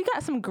well, we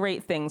got some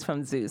great things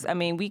from Zeus. I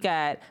mean, we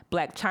got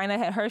Black China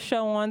had her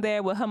show on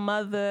there with her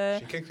mother.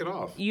 She kicked it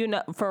off. You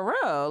know, for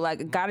real,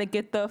 like gotta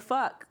get the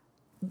fuck.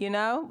 You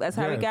know, that's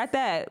how we Yes. got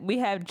that. We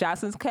have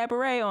Jocelyn's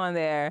Cabaret on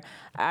there.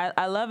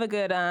 I love a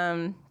good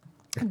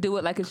do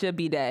it like it should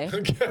be day.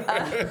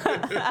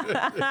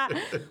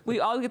 We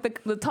all get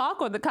the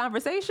talk or the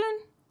conversation.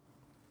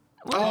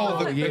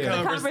 Oh, the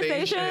Yeah.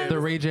 conversation. The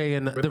Ray J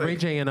and his, Ray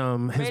J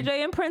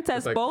and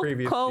Princess like both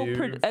previous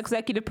feuds.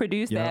 executive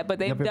produced Yep. that, but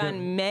they've Yep, yep, done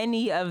yep.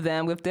 many of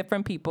them with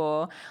different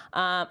people.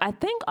 I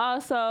think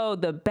also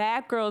the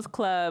Bad Girls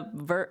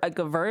Club, like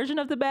a version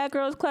of the Bad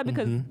Girls Club,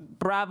 because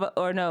Bravo,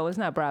 or no, it's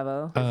not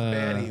Bravo.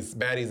 Baddies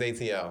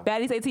ATL.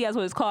 Baddies ATL is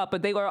what it's called,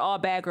 but they were all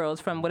bad girls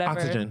from whatever.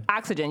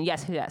 Oxygen.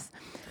 Yes.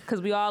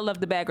 Because we all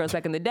loved the bad girls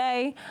back in the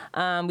day.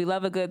 We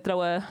love a good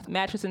throw a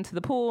mattress into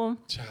the pool.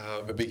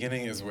 Child, the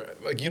beginning is where,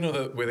 like, you know,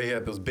 where they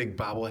had those big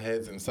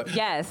bobbleheads and stuff.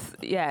 Yes.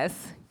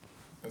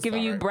 I'm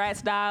Giving you sorry. Brad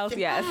Styles,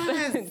 yes.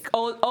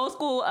 old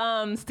school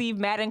Steve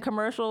Madden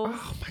commercials.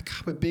 Oh my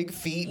God, with big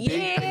feet,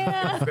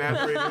 Yeah. big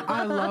evaporated.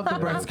 I love the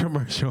breast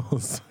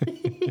commercials.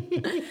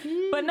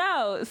 But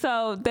no,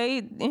 so they,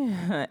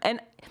 and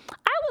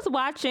I was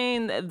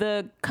watching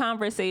the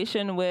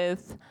conversation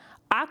with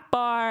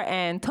Akbar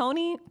and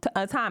Tommy.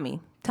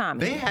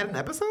 They had an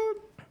episode?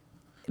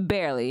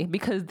 Barely,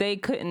 because they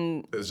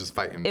couldn't. It was just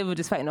fighting. It was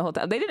just fighting the whole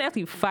time. They didn't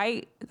actually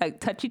fight, like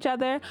touch each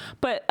other,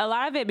 but a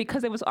lot of it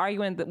because it was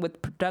arguing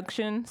with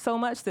production so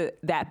much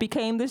that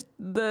became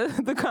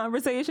the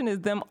conversation is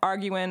them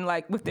arguing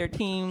like with their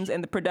teams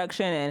and the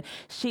production, and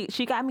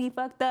she got me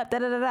fucked up, da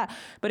da da da.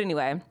 But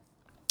anyway,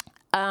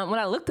 when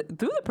I looked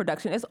through the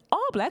production, it's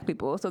all black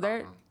people, so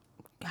they're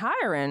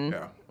hiring,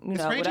 Yeah. you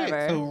It's know, Ray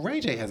whatever. J. So Ray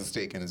J has a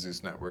stake in the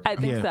Zeus Network. I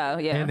think so,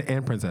 yeah.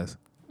 And Princess.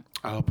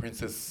 Oh,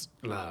 Princess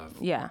Love.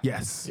 Yeah.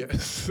 Yes.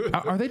 Yes.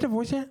 Are they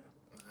divorced yet?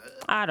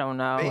 I don't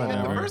know. They had the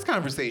Whatever. first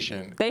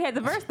conversation. They had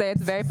the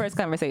very first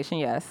conversation,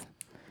 yes.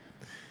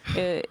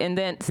 And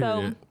then,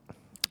 so Period.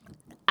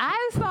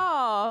 I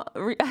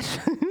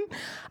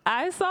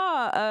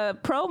saw a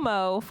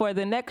promo for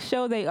the next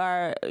show they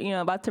are,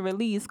 about to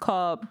release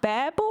called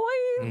Bad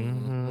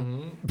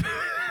Boys.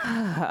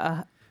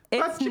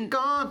 But you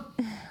gone.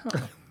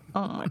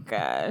 Oh my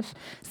gosh.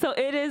 So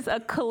it is a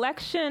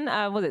collection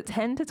of,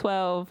 10 to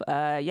 12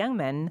 young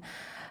men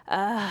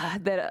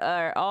that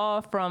are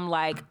all from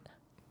like,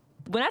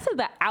 when I say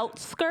the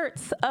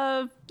outskirts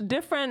of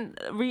different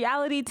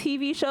reality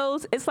TV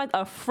shows, it's like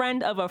a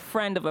friend of a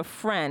friend of a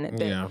friend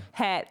that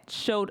had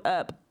showed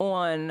up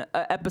on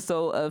an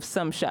episode of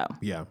some show.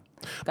 Yeah.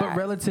 But God.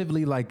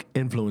 relatively like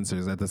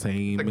influencers at the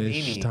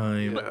same-ish Nene.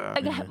 time.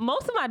 Like,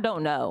 most of them I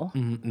don't know,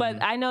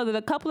 but I know that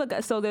a couple of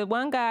guys. So the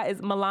one guy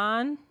is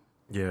Milan.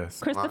 Yes.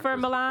 Christopher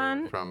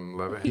Milan. From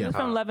Love and He's Hip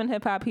from Hop. Love and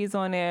Hip Hop. He's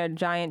on there.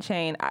 Giant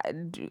Chain.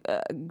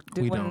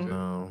 We don't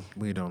know.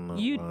 We don't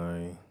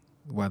know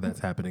why that's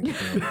happening.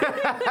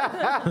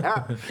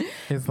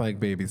 It's like,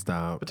 baby,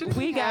 stop. Didn't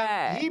We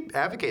got- he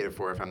advocated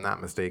for it, if I'm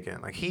not mistaken.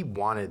 Like, he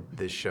wanted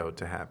this show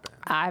to happen.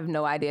 I have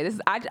no idea.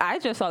 I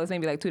just saw this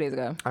maybe like 2 days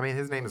ago. I mean,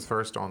 his name is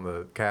first on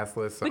the cast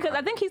list. So Because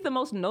I think he's the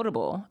most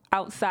notable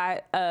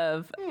outside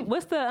of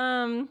what's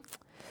the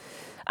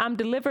I'm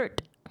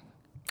Delivered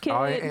kid.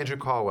 Oh, Andrew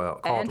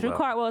Caldwell. Andrew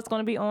Caldwell is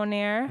going to be on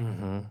there,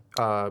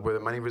 Where the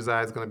Money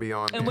Resides is going to be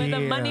on. and where the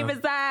Yeah. money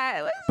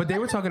resides. But they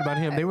were talking about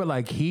him. They were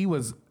like, he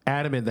was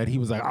adamant that he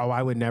was like, oh,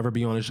 I would never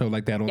be on a show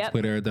like that on Yep.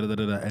 Twitter. Da, da, da,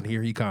 da, da. And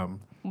here he come.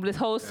 With this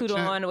whole suit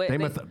on. With, They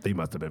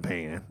must have been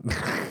paying.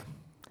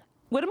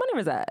 where the money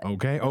resides.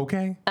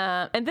 Okay.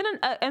 And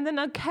then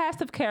a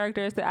cast of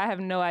characters that I have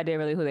no idea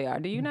really who they are.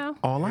 Do you know?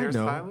 All I know.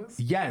 Hairstylist?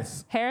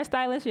 Yes.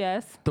 Hairstylist,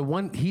 yes. The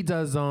one he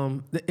does,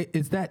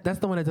 that's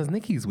the one that does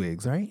Nikki's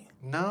wigs, right?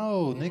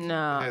 No, Nick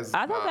No, has,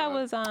 I thought that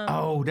was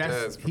Oh,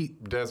 that's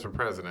Des for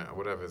president, or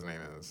whatever his name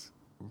is.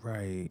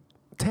 right.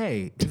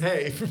 Tay.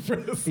 Hey, for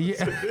president.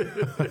 Yeah.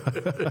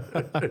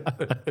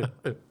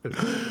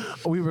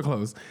 We were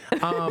close.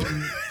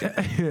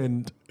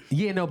 And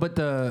Yeah, no, but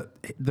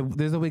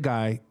there's a big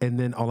guy, and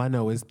then all I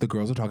know is the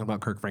girls are talking about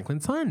Kirk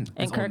Franklin's son.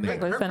 And Kirk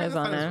Franklin's son is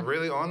on there.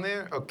 Really on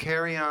there? Oh,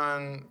 Carry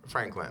On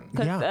Franklin.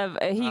 Because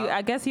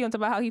I guess he wants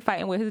about how he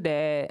fighting with his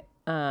dad.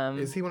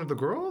 Is he one of the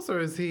girls or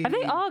is he? Are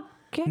they all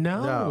gay?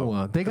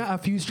 No, they got a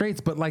few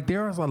straights, but like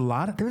there's a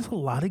lot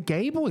of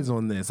gay boys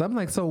on this. I'm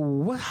like, so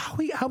what?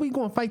 How we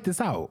going to fight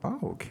this out?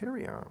 Oh,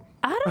 Carry On.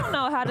 I don't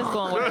know how this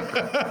going to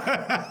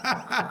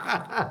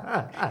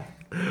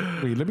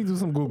work. Wait, let me do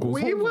some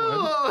Googles.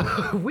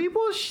 We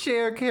will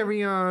share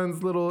Carry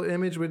On's little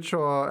image with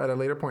y'all at a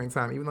later point in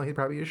time, even though he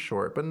probably is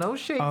short. But no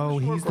shade. Oh,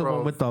 to short he's the one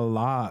girls. with the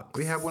locks.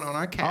 We have one on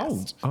our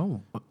cast.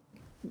 Oh.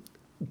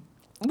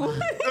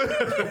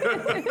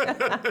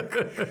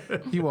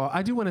 You all,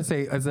 I do want to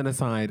say as an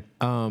aside,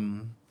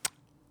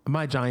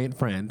 my giant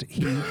friend,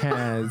 he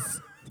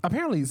has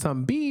apparently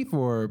some beef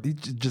or he's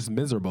just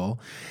miserable.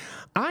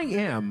 I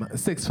am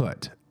 6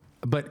 foot,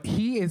 but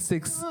he is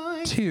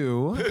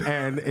 6'2"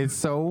 and is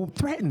so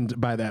threatened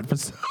by that for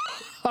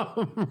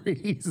some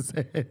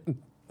reason.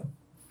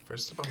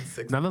 First of all,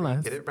 6'3".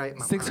 Nonetheless, Get it right,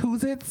 mama. 6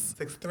 who's it's?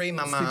 6'3",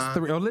 mama.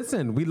 6'3". Oh,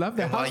 listen, we love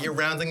that. And while you're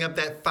rounding up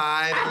that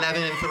 5,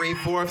 11, and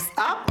 3/4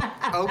 up,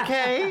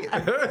 okay.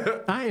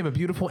 I am a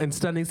beautiful and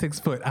stunning 6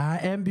 foot. I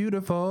am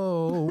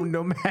beautiful,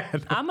 no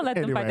matter. I'm gonna let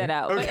them fight that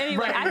out. But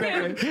anyway,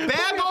 Bad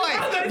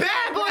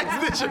boys,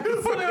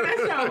 bitches.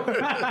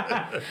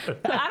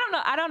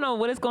 I don't know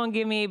what it's gonna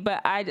give me, but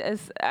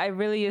I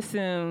really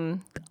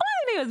assume the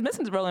only thing that's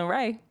missing is Roland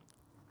Ray.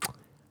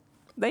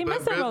 They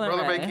missing Roland Ray.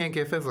 Roland Ray can't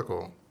get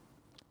physical.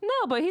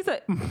 No, but he's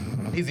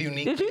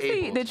unique. Did you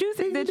see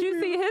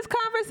his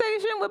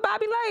conversation with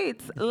Bobby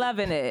Lights?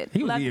 Loving it.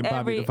 He was eating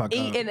Bobby the fuck up.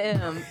 Eating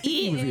him.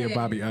 He was eating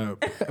Bobby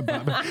up.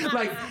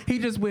 Like he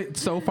just went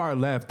so far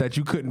left that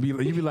you couldn't be.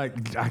 You'd be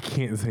like, I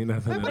can't say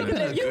nothing.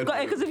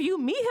 Because if you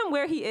meet him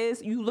where he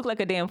is, you look like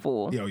a damn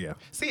fool. Oh yeah.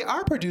 See,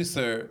 our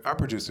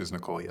producer's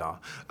Nicole, y'all.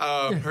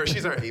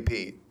 She's our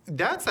AP.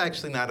 That's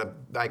actually not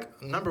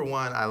number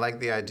one, I like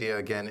the idea,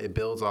 again, it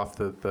builds off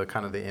the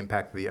kind of the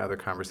impact of the other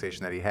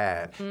conversation that he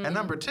had. And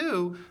number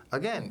two,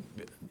 again,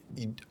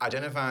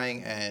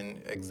 identifying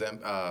and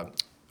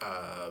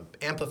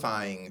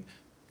amplifying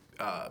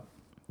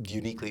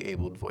uniquely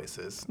abled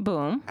voices.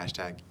 Boom.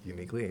 Hashtag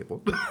uniquely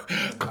abled.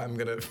 I'm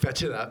going to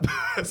fetch it up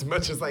as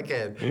much as I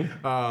can.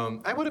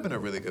 That would have been a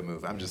really good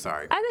move. I'm just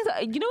sorry. I think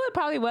so. You know what it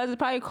probably was? It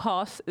probably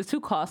it's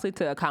too costly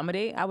to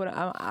accommodate.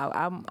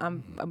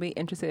 I'd be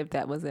interested if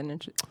that was an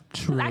interest.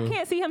 True. I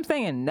can't see him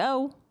saying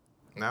no.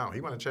 No,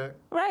 he want to check.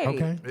 Right.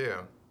 Okay.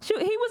 Yeah. Shoot,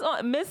 he was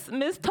on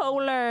Miss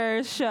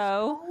Toller's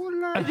show.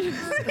 Did you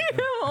see him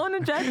on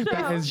the Judge show?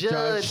 That is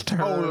Judge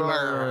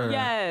Toller.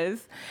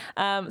 Yes.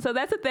 So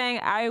that's the thing.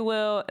 I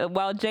will,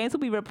 while James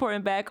will be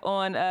reporting back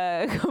on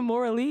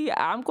Kimora Lee,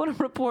 I'm going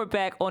to report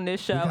back on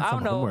this show. I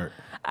don't know. Homework.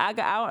 I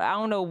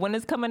don't know when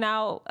it's coming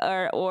out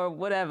or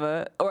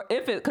whatever, or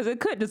if it, because it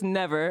could just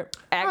never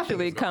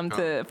actually come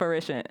to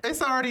fruition.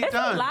 It's already It's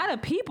done. a lot of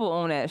people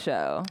on that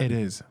show. It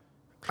is.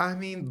 I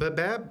mean, but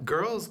Bad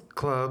Girls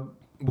Club,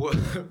 I'm trying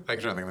to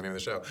think of the name of the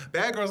show.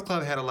 Bad Girls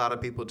Club had a lot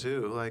of people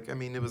too. Like, I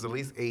mean, it was at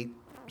least 8,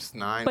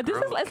 9 But this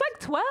girls. is, it's like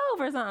 12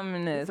 or something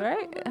in this,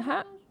 right?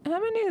 How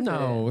many is it?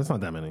 No, it's not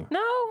that many.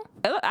 No?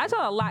 I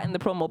saw a lot in the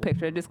promo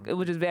picture. It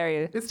was just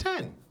very... It's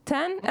 10.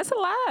 10? That's a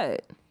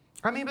lot.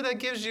 I mean, but that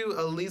gives you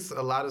at least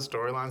a lot of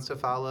storylines to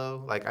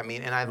follow. Like, I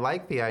mean, and I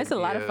like the idea. It's a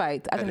lot of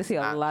fights. I that can it's see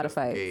a not lot of just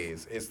the fights.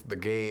 gays. It's the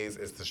gays,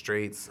 it's the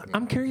straights. I mean,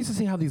 I'm curious to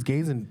see how these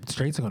gays and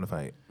straights are going to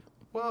fight.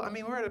 well, I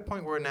mean, we're at a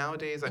point where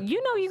nowadays.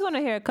 You know you're going to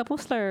hear a couple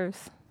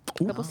slurs.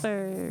 Couple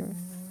slurs.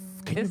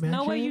 Can There's you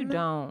no way you imagine?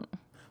 don't.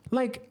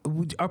 Like,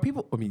 are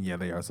people? I mean, yeah,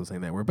 they are also saying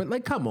that word, but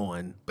like, come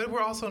on. But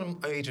we're also in an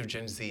age of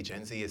Gen Z.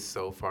 Gen Z is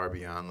so far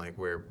beyond like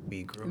where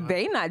we grew up.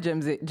 They not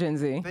Gen Z.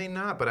 They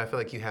not, but I feel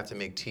like you have to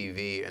make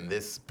TV and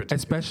this particular.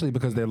 Especially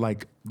because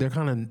they're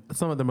kind of,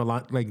 some of them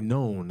are like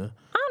known.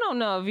 I don't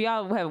know if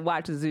y'all have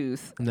watched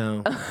Zeus.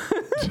 No.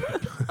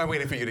 I'm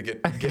waiting for you to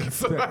get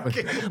so I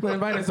can. Well,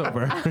 invite us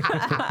over.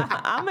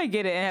 I'm going to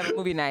get it and have a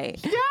movie night.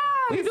 Yeah.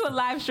 We can do a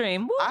live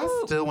stream. Woo!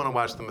 I still want to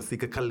watch the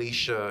Masika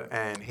Kalisha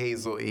and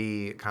Hazel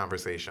E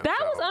conversation. That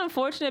was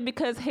unfortunate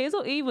because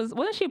Hazel E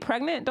wasn't she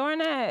pregnant during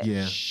that?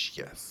 Yeah.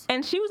 Yes.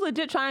 And she was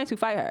legit trying to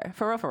fight her.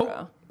 For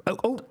real.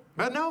 Oh.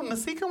 But no,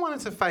 Masika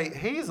wanted to fight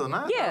Hazel,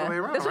 not the Yeah. other way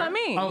around. That's what I right?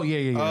 mean. Oh,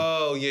 yeah.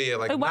 Oh, yeah.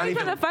 Like, Like, why not are you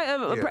even, trying to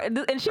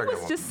fight and she was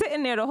pregnant just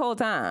sitting there the whole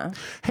time.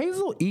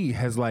 Hazel E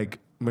has like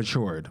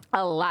matured.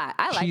 A lot.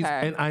 I like her.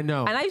 And I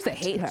know. And I used to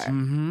hate her.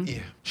 woman. Yeah.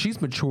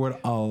 She's matured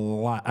a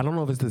lot. I don't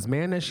know if it's this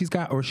man that she's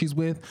got or she's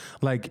with.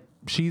 Like,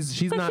 she's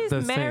But not she's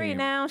the same. married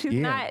now. She's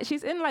Yeah. not.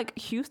 She's in like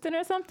Houston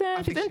or something.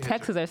 I She's think in she had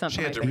Texas to- or something.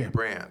 She had to like that.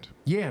 rebrand.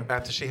 Yeah.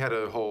 After she had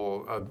a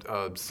whole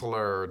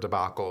slur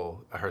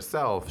debacle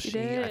herself, she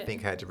I did.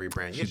 think had to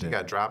rebrand. Yeah, she did.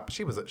 got dropped.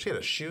 She had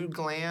a Shoe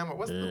Glam or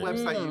what's the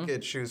website you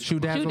get shoes? Shoe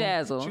from? Dazzle. Shoe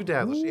Dazzle. Shoe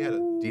Dazzle. She had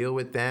a deal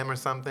with them or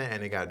something,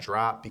 and it got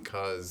dropped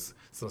because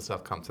some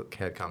stuff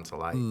had come to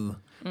light.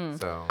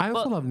 So I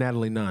also love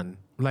Natalie Nunn.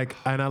 Like,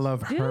 and I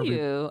love Do her.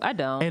 you? I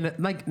don't. And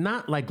like,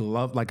 not like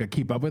love, like a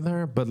keep up with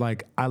her, but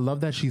like, I love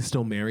that she's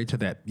still married to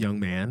that young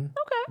man.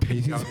 Okay.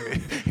 He's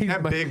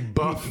That big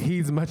buff.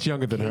 He's much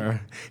younger than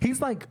her.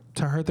 He's like,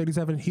 to her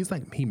 37, he's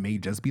like, he may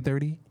just be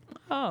 30.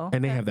 Oh.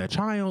 And they have that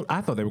child.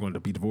 I thought they were going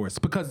to be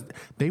divorced because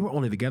they were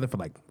only together for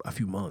like a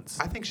few months.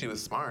 I think she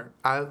was smart.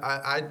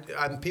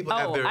 People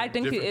have their I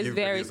think she different is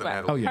very views on smart.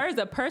 Natalie. yeah. Her as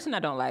a person, I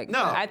don't like.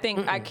 No. I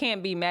think I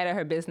can't be mad at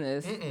her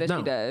business that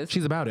she does.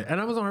 She's about it.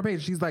 And I was on her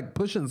page. She's like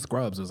pushing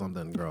scrubs or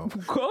something, girl.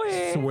 Go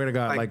ahead. Swear to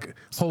God, Like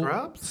whole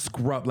scrubs?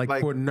 scrub, like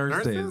Like for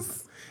nurses.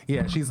 nurses?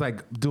 Yeah, she's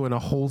like doing a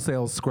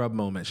wholesale scrub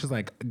moment. She's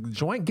like,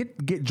 join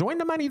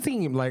the money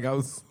team. Like I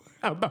was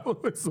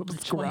about with some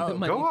scrub.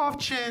 money. Go off,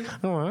 Chin.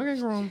 Oh, okay,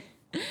 girl.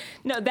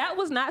 No, that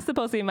was not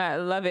supposed to be my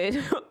love it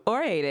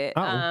or hate it.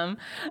 Uh-oh.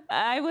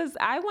 I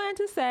wanted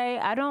to say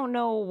I don't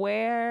know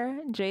where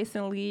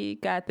Jason Lee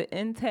got the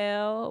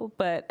intel,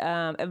 but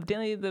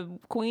evidently the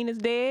queen is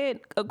dead,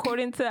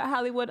 according to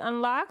Hollywood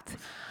Unlocked.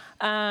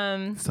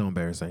 So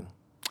embarrassing.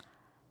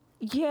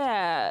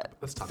 Yeah.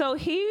 Let's talk. So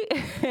he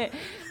was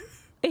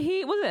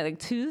it like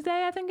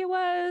Tuesday, I think it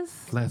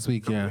was. Last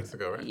week, yeah. Weeks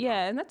ago, right?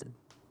 Yeah, and That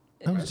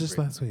was just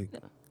last week.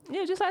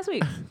 just last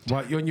week.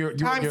 What, you were on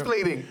Time's your,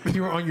 fleeting.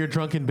 you were on your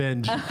drunken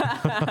binge.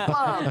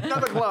 Club,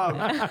 another club.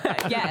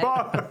 Yes.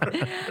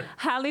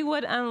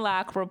 Hollywood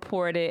Unlocked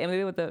reported,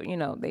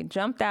 and they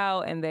jumped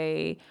out, and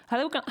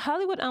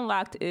Hollywood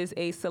Unlocked is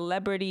a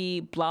celebrity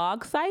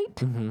blog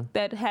site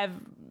that have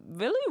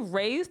really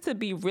raised to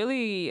be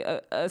really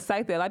a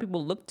site that a lot of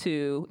people look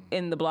to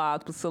in the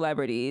blogs with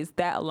celebrities.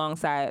 That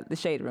alongside the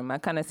Shade Room, I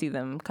kind of see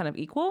them kind of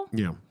equal.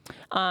 Yeah.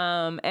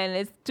 And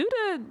it's due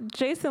to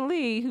Jason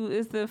Lee, who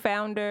is the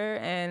founder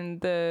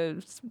and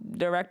the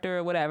director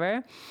or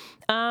whatever.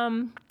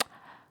 I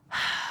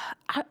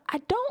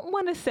don't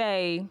want to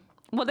say.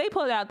 Well, they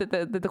pulled out that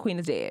the queen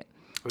is dead.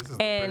 This is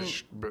And-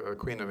 the British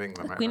Queen of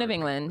England, right? Queen of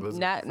England,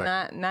 Elizabeth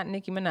II. not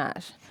Nicki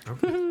Minaj.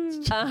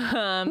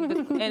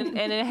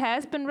 And it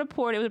has been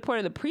reported. It was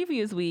reported the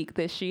previous week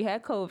that she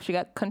had COVID. She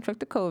got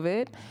contracted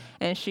COVID,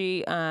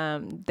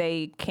 and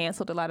they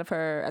canceled a lot of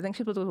her. I think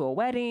she was supposed to do a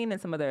wedding and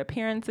some other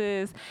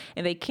appearances,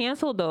 and they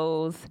canceled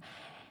those.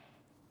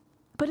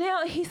 But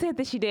now he said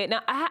that she did. Now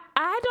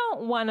I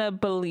don't want to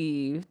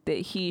believe that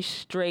he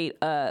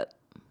straight up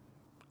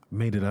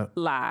Made it up.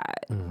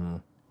 lied.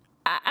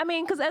 I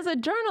mean, because as a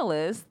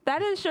journalist,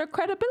 that is your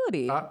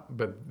credibility. But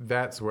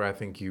that's where I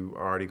think you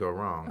already go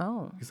wrong.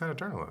 Oh. He's not a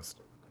journalist.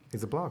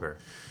 He's a blogger.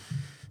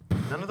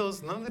 None of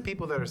the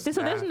people that are So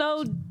there's staffed-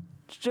 no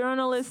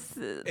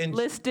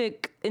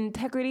journalistic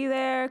integrity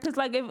there,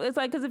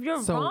 because if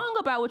you're So wrong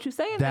about what you're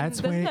saying, then that's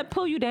doesn't when- that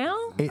pull you down?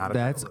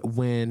 That's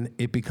when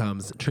it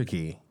becomes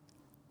tricky.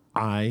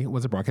 I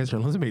was a broadcast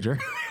journalism major,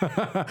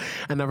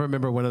 and I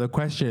remember one of the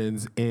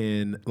questions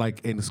in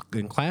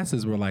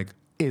classes were like,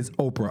 "Is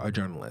Oprah a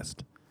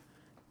journalist?"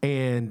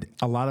 And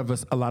a lot of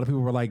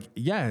people were like,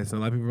 "Yes," and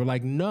a lot of people were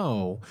like,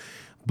 "No."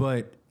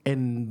 But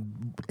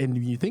and when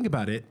you think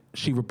about it,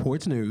 she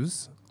reports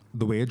news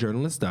the way a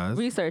journalist does.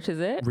 Researches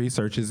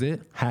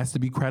it. Has to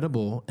be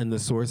credible in the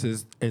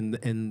sources in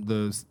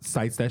the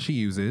sites that she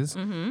uses.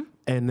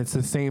 And it's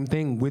the same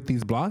thing with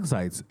these blog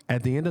sites.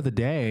 At the end of the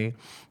day,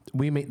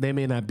 they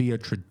may not be a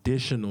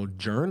traditional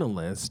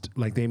journalist,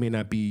 like they may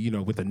not be,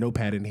 with a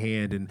notepad in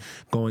hand and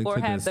going Or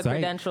to have the the site,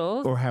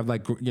 credentials. or have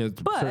But-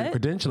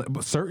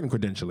 certain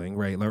credentialing,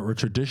 right, or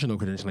traditional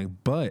credentialing.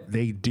 But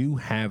they do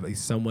have a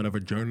somewhat of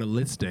a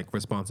journalistic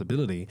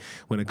responsibility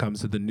when it comes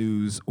to the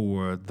news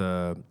or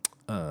the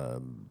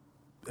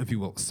if you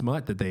will,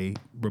 smut that they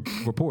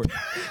report.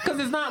 Because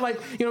it's not like,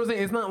 what I'm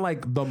saying? It's not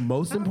like the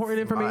most important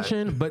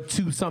information, but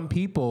to some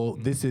people,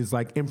 this is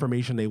like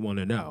information they want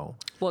to know.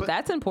 Well,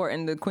 that's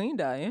important. The queen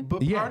dying.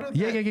 But Yeah, part of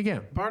yeah, that, yeah.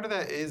 Part of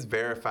that is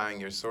verifying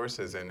your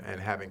sources and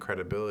having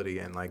credibility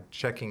and like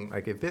checking,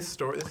 like if this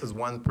is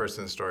one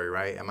person's story,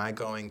 right? Am I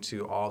going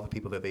to all the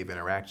people that they've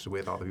interacted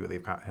with, all the people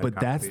they've had But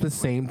that's the conversations with?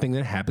 same thing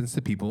that happens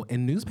to people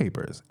in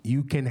newspapers.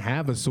 You can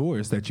have a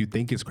source that you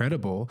think is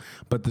credible,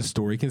 but the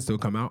story can still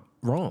come out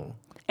wrong.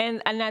 And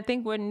I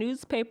think where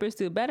newspapers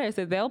do better is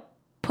that they'll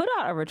put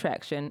out a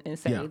retraction and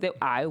say Yeah. that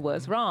I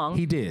was wrong.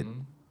 He did.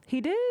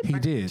 He did? He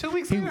did. 2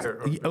 weeks He was- later.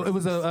 It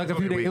was a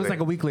few days. It was like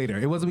a week later.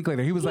 It was a week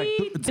later. He was like,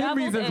 He 10 doubled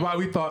reasons it. why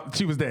we thought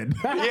she was dead.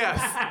 Yes,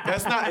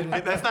 that's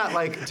not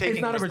like taking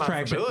It's not a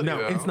retraction. responsibility, No,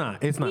 though. it's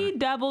not. It's not. He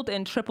doubled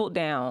and tripled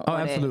down Oh,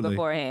 on absolutely. it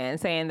beforehand,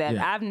 saying that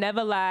Yeah. I've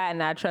never lied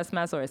and I trust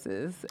my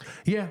sources.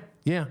 Yeah,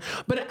 yeah.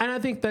 And I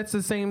think that's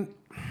the same.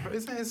 But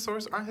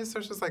aren't his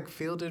sources like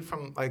fielded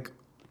from like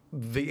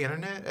the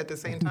internet at the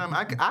same time?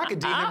 I could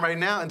DM him right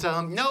now and tell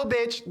him, no,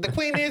 bitch, the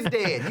queen is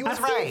dead. You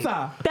was right.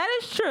 That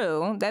is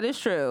true. That is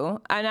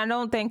true. And I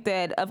don't think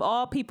that of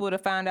all people to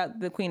find out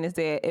the queen is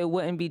dead, it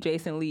wouldn't be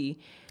Jason Lee.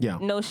 Yeah.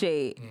 No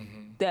shade.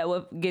 That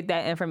would get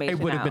that information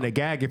It would have out. been a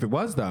gag if it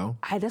was, though.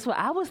 That's what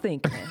I was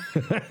thinking.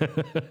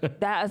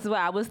 That's what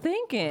I was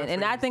thinking.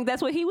 And I think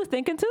that's what he was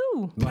thinking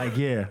too. Like,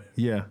 yeah.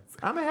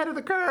 I'm ahead of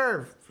the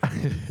curve.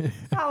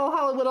 How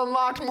Hollywood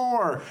Unlocked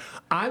more?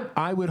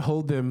 I would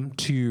hold them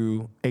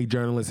to a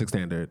journalistic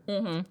standard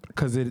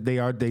because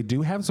they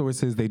do have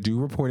sources, they do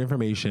report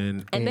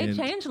information, and they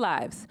change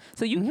lives.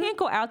 So you can't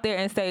go out there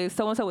and say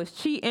so and so is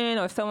cheating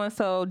or so and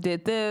so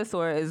did this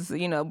or is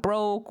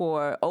broke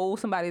or owe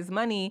somebody's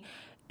money,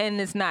 and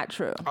it's not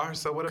true. All right,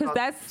 so what Because about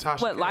that's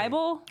Tasha what K?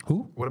 libel.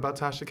 Who? What about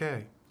Tasha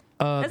K?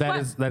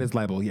 That is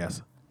libel.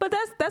 Yes. But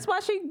that's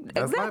why she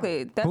exactly.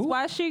 libel. That's Who?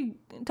 why she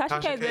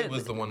Tasha K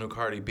was the one who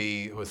Cardi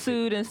B was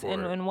sued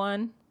and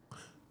won.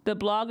 The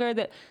blogger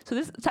that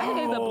Tasha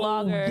K is a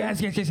blogger.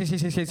 Yes.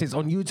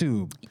 On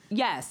YouTube.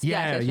 Yes.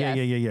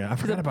 Yeah. I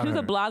forgot about She was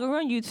her. a blogger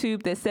on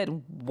YouTube that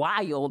said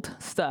wild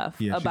stuff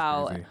Yeah, she's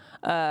about crazy.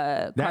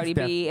 Cardi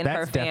B and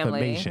her that's family.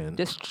 defamation.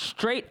 Just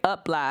straight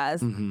up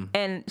lies.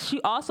 And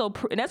she also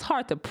and that's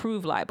hard to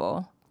prove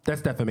libel.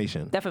 That's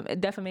defamation.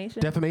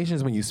 Defamation. Defamation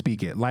is when you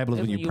speak it. Libel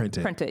is when you print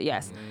it. Print it.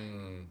 Yes.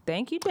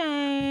 Thank you,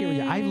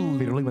 James. I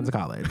literally went to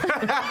college.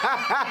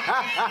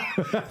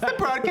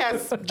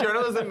 broadcast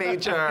journalism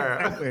major.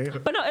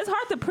 But no, it's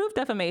hard to prove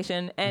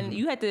defamation, and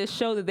you had to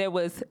show that there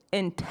was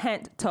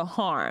intent to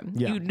harm.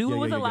 Yeah. You knew Yeah, it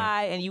was yeah, a yeah, yeah.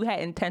 lie, and you had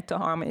intent to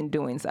harm in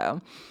doing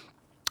so.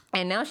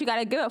 And now she got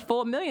to give up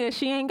 $4 million that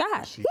she ain't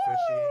got. She said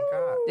she ain't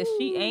got. That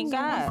she ain't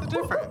got. What's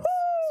the difference?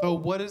 So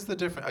what is the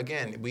difference?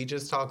 Again, we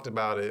just talked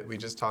about it. We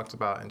just talked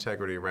about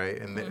integrity, right?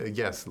 And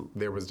yes,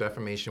 there was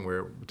defamation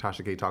where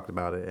Tasha K talked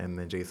about it, and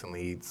then Jason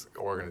Lee's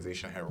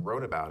organization had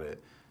wrote about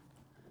it.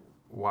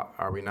 Why,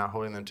 are we not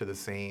holding them to the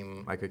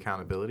same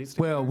accountability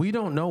standard? Well, we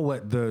don't know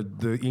what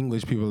the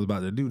English people are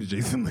about to do to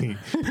Jason Lee.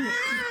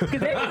 Because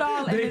they was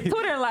all in his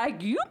Twitter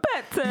like, you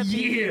better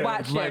be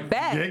watching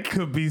back. It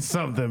could be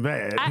something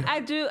bad.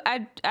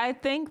 I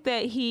think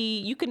that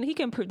he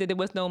can prove that there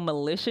was no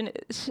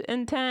malicious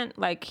intent.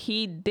 Like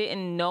he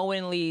didn't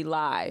knowingly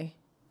lie.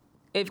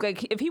 If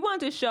he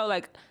wanted to show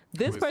like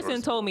this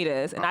person told me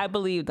this and I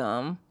believed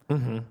them,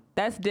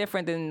 that's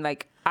different than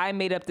like I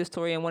made up this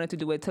story and wanted to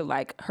do it to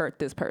like hurt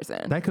this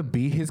person. That could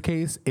be his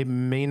case. It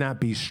may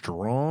not be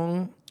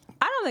strong.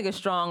 I don't think it's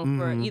strong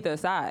for either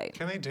side.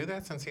 Can they do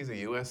that since he's a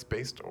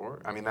U.S.-based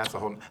org? I mean, that's a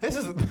whole... This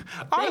is...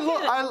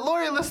 Our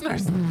lawyer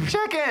listeners,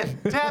 check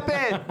in, tap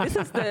in. This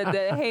is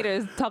the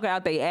haters talking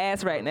out their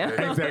ass right now.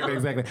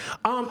 Exactly.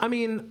 I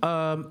mean,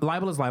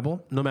 libel is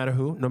libel, no matter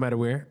who, no matter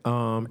where.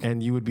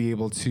 And you would be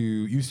able to...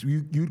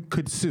 You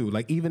could sue.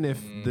 Like, even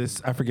if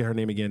this... I forget her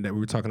name again that we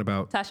were talking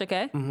about. Tasha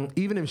K?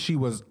 Even if she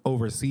was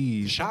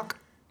overseas... Shock.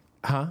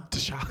 Huh? To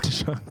shock.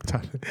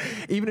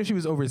 Even if she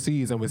was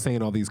overseas and was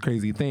saying all these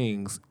crazy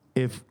things,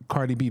 if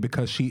Cardi B,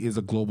 because she is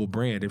a global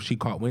brand, if she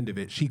caught wind of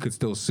it, she could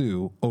still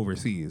sue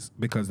overseas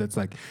because that's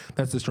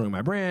destroying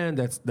my brand.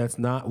 That's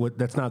not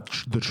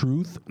the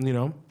truth,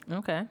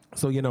 Okay.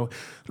 So,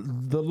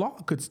 the law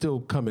could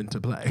still come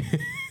into play.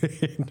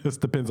 It just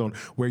depends on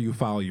where you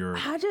file your...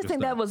 I just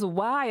think that was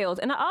wild.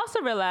 And I also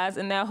realized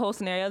in that whole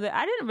scenario that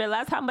I didn't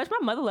realize how much my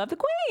mother loved the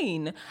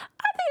Queen. I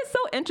think it's so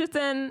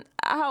interesting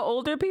how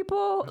older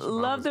people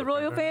love the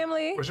royal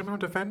family. Was your mom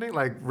defending?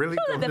 Like, really?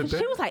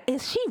 She was like,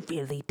 is she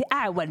really?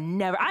 I would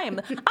never. I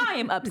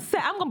am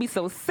upset. I'm going to be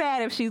so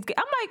sad if she's...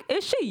 I'm like,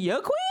 is she your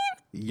queen?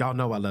 Y'all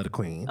know I love the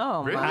Queen.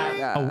 Oh, Really? my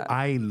God.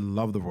 I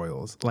love the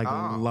royals.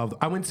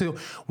 I went to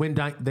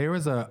there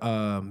was a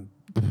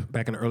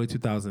back in the early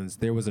 2000s.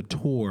 There was a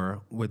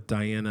tour with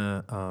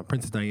Diana,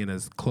 Princess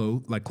Diana's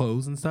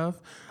clothes and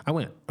stuff. I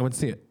went to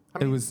see it.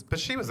 But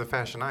she was a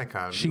fashion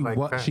icon. She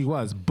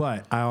was.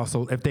 But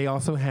if they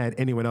also had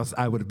anyone else,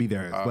 I would be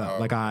there as well.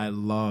 Like I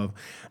love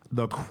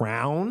The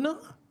Crown.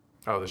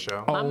 Oh, the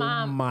show. Oh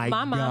my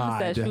mom God.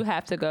 says you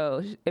have to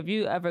go. If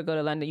you ever go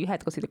to London, you have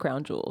to go see the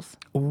Crown Jewels.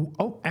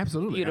 Oh,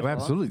 absolutely. Beautiful. I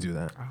would absolutely do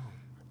that.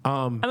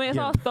 I mean, it's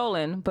all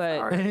stolen,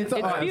 but it's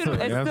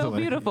still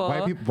beautiful.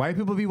 White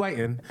people be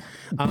whiting.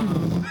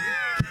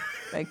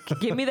 Like,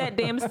 give me that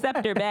damn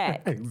scepter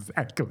back.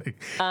 Exactly.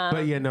 But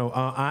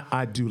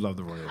I do love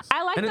the royals.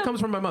 I like and them. it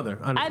comes from my mother.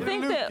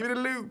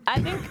 Honestly.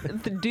 I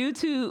think due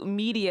to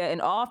media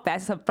and all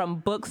facets from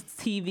books,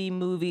 TV,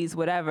 movies,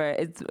 whatever,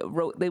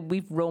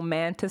 we've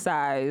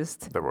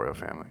romanticized The royal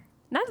family.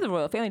 not the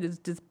royal family,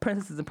 just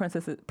princesses and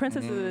princes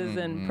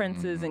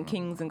and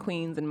kings and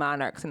queens and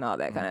monarchs and all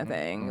that kind of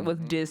thing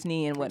with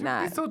Disney and We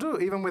whatnot. still do,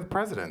 even with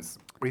presidents.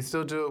 We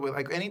still do it with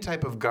like any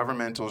type of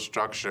governmental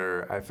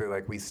structure. I feel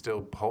like we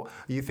still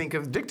you think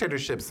of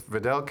dictatorships,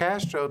 Fidel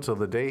Castro till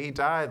the day he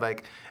died.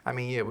 Like, I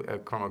mean, yeah,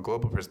 from a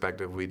global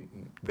perspective,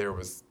 there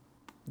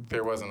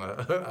wasn't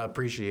a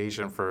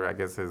appreciation for, I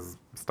guess, his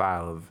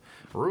style of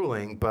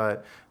ruling,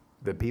 but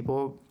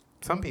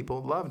some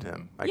people loved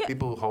him. Like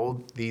people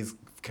hold these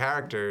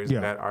characters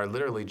that are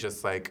literally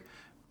just like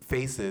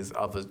faces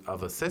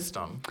of a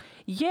system.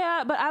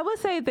 Yeah, but I would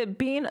say that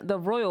being the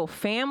royal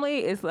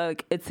family is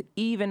like, it's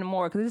even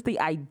more, because it's the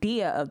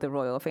idea of the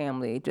royal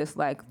family, just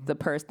like the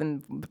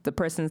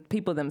person's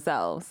people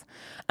themselves.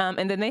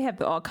 And then they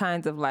have all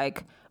kinds of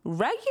like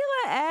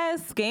regular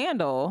ass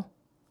scandal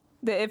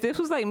If this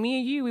was like me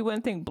and you, we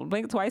wouldn't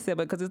blink twice, but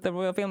because it's the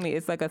royal family,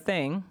 it's like a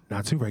thing.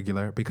 Not too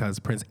regular because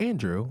Prince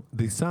Andrew,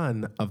 the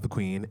son of the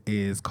Queen,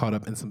 is caught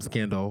up in some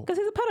scandal. Because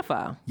he's a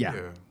pedophile.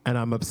 Yeah. And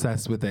I'm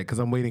obsessed with it because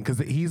I'm waiting because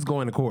he's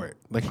going to court.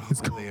 Like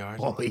he's going. They are.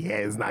 Oh yeah,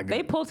 it's not good.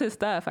 They pulled his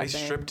stuff. I They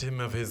think. stripped him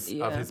of his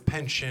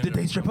pension. Did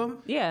they strip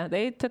him? Yeah,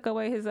 they took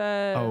away his.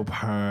 Oh,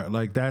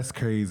 like that's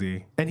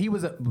crazy. And he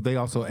was. They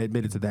also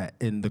admitted to that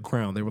in The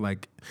Crown. They were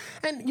like,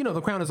 and you know, The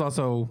Crown is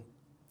also.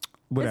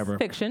 Whatever.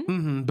 It's fiction.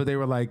 Mm-hmm. But they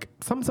were like,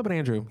 something about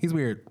Andrew. He's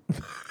weird.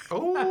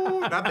 Oh,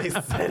 not they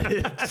said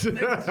it. They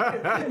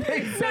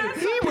said it.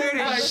 He weird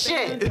as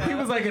shit. He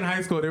was like in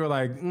high school. They were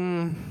like,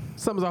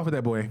 something's off with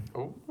that boy.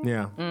 Oh.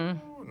 Yeah.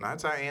 Not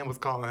Diane was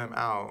calling him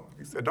out.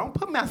 He said, "Don't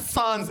put my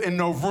sons in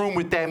no room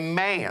with that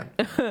man."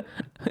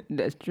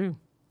 That's true.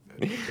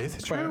 Is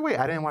it true? Wait,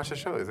 I didn't watch the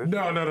show. Is it?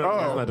 No.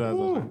 Oh, That's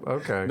not.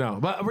 okay. No.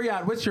 But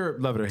Riyadh, what's your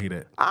love it or hate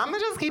it? I'm gonna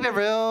just keep it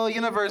real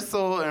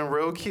universal and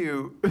real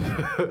cute.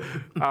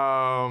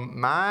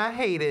 My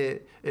hate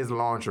it is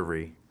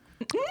lingerie.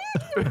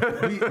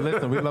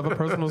 Listen, we love a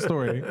personal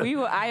story.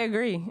 I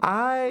agree.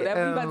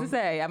 Whatever you about to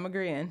say, I'm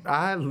agreeing.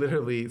 I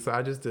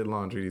just did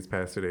laundry these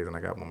past 2 days, and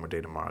I got one more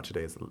day tomorrow.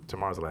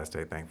 Tomorrow's the last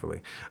day,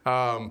 thankfully.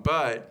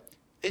 But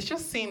it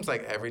just seems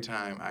like every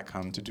time I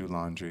come to do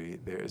laundry,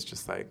 it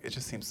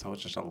just seems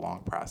such a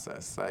long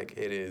process. Like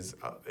it is,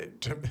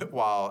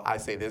 while I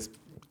say this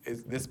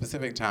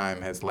specific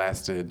time has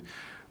lasted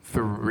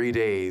 3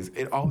 days,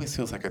 it always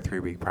feels like a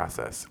 3-week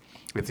process.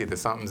 It's either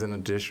something's in the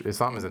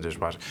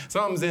dishwasher,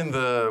 something's in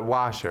the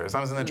washer,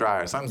 something's in the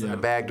dryer, something's in the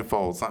bag to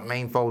fold, something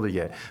ain't folded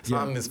yet,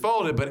 something is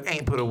folded but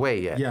ain't put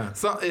away yet. Yeah.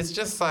 So it's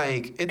just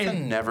like, it's a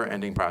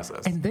never-ending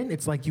process. And then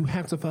it's like you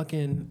have to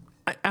fucking.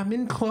 I'm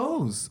in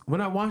clothes.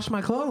 When I wash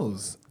my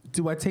clothes,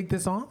 do I take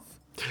this off?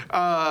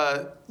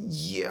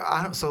 Yeah,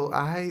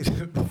 I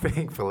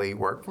thankfully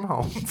work from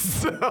home,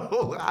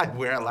 so I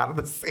wear a lot of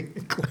the same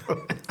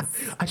clothes.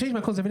 I change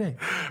my clothes every day.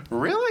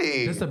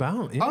 Really? Just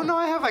about. Yeah. Oh no,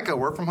 I have like a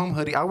work from home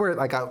hoodie. I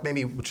wear I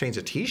maybe change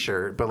a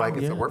t-shirt, but like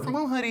it's a work from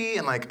home hoodie,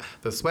 and like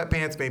the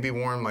sweatpants may be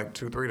worn like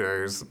 2-3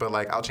 days, but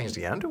like I'll change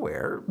the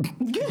underwear.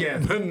 Yeah,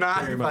 but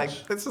not very like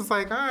much. it's just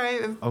like all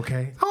right,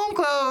 Okay. home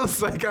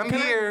clothes. Like I'm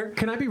here.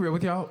 Can I be real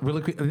with y'all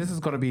really quick? This is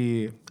gonna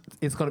be.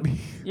 It's gonna be.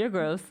 You're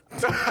gross.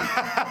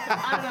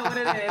 I don't know what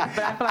it is,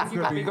 but I feel like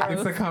you might be gross.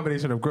 It's a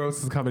combination of gross.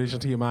 It's a combination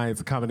of TMI. It's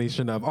a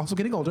combination of also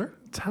getting older.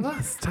 Tell our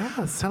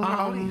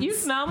audience. You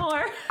smell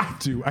more. I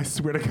do. I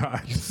swear to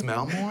God. You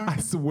smell more? I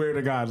swear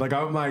to God. Like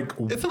I'm like.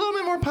 It's a little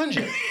bit more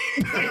pungent.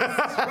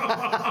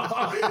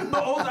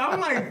 The older, I'm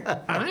like.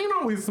 I ain't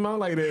always smell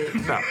like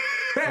that.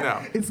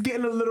 No. It's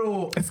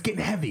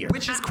getting heavier.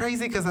 Which is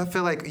crazy because I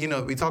feel like, we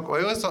always talk,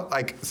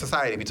 like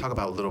society, we talk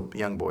about little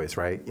young boys,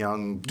 right?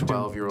 Young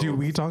 12-year-olds. Do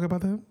we talk about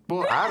them?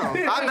 Well,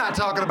 I'm not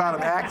talking about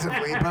them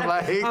actively, but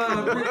like.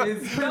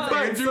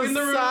 But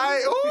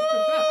society. Ooh,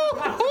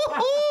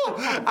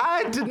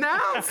 I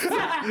denounce.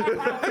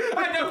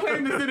 I know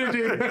playing this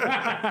energy.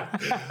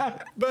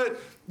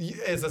 But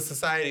as a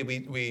society,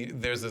 we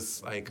there's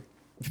this like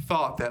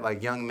thought that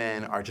like young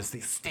men are just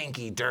these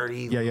stinky,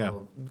 dirty.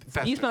 You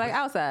smell like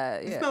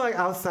outside. You smell like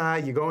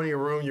outside. You go in your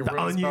room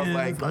smells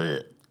like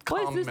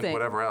cum and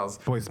whatever else.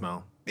 Boy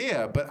smell.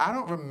 Yeah, but I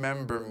don't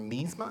remember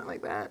me smelling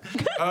like that.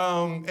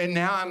 And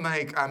now I'm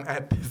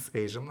at this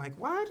age. I'm like,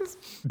 why does?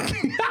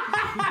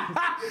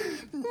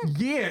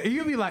 Yeah,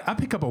 you'd be like, I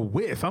pick up a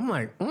whiff. I'm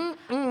like,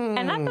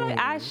 And I feel like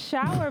I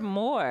shower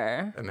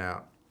more.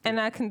 Now. And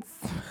I can.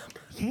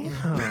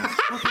 Yeah.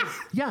 Okay.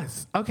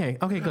 Yes. Okay.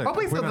 Good. Oh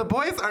wait, so the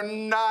boys are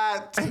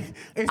not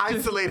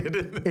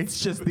isolated.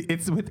 It's just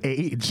it's with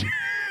age.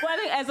 Well,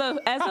 I think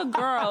as a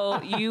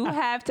girl, you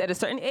have to, at a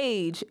certain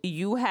age,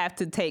 you have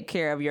to take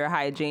care of your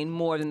hygiene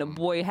more than the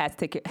boy has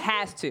to.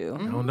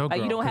 Oh, no, girl,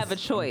 you don't have a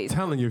choice. I'm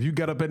telling you, if you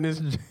got up in this,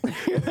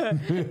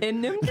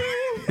 In them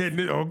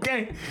jeans.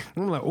 okay,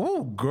 I'm like,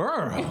 oh,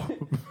 girl,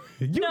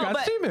 you got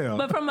female.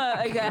 But from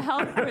a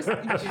health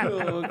perspective,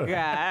 oh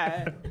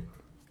God.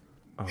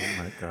 Oh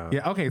my God.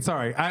 Yeah. Okay.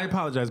 Sorry. I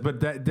apologize,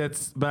 but I had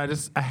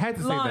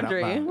to say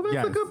Laundry. that out loud. Well,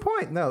 that's a good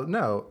point.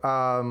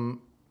 No.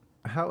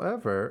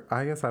 However,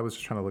 I guess I was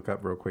just trying to look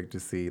up real quick to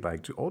see,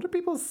 like, do older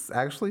people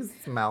actually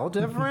smell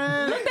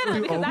different? Look that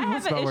up because old I people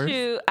have smell an worse?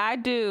 issue. I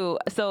do.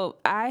 So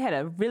I had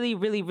a really,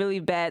 really, really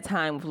bad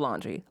time with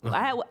laundry.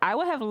 I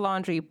would have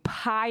laundry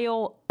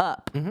pile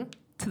up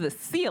to the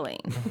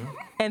ceiling.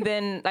 And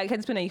then I had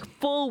to spend a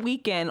full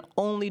weekend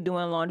only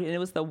doing laundry, and it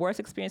was the worst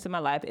experience of my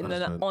life. And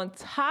then on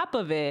top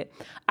of it,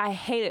 I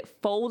hated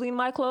folding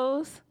my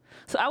clothes.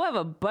 So I would have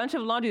a bunch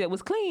of laundry that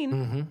was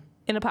clean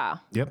in a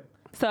pile. Yep.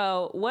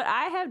 So what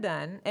I have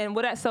done, and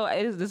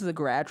this is a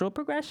gradual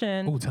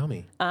progression. Oh, tell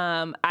me.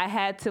 I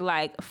had to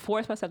like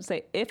force myself to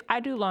say, if I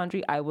do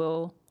laundry, I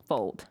will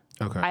fold.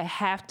 Okay. I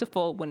have to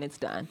fold when it's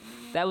done.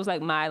 That was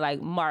like my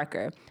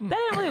marker. That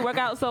didn't really work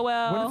out so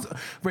well.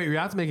 Wait, you're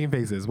out making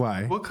faces.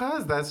 Why? Well,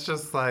 cause that's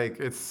just like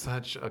it's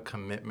such a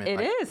commitment. It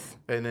like, is.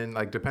 And then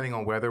depending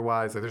on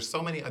weather-wise, there's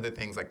so many other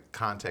things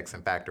context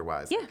and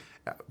factor-wise. Yeah.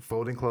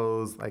 Folding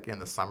clothes in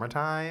the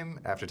summertime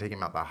after taking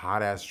them out the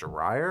hot ass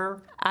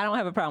dryer. I don't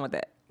have a problem with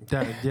that.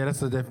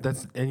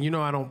 That's and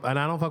I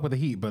don't fuck with the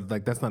heat, but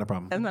that's not a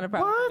problem. That's not a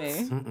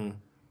problem for me.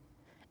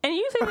 And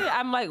usually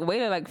I'm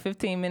waiting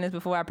 15 minutes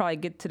before I probably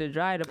get to the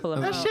dryer to pull them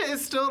That out. shit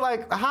is still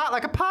hot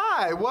like a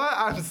pie. What?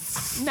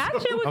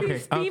 Not you with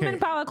these steaming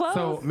pile of clothes.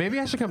 So maybe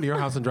I should come to your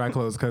house and dry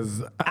clothes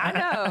because I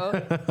know.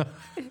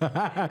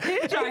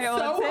 His dryer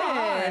on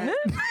 10.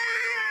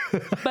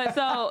 But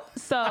so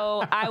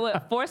I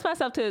would force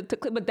myself to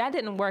clip, but that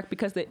didn't work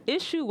because the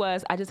issue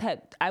was I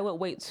would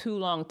wait too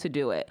long to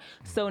do it.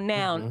 So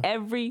now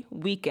every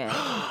weekend,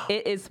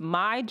 it is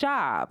my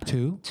job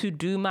to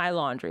do my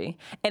laundry,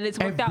 and it's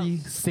worked out every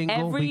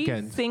single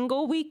weekend.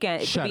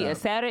 It can be a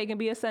Saturday, it can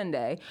be a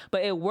Sunday,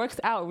 but it works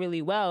out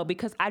really well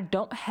because I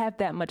don't have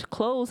that much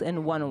clothes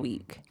in 1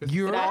 week. It's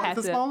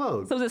a small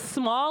load. So it's a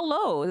small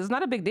load. It's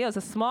not a big deal. It's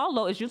a small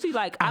load. It's usually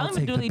I don't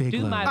even really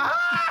do my.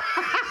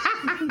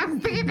 I'm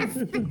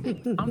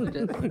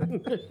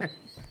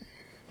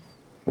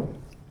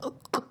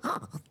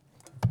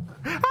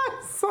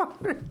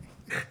sorry.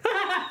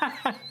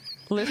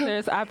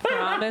 Listeners, I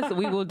promise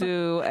we will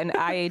do an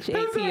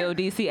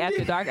IHAPODC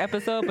After Dark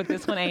episode, but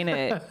this one ain't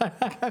it.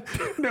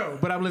 No,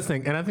 but I'm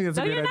listening, and I think that's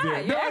a good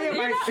idea.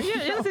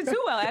 You're listening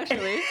too well,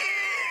 actually.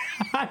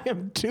 I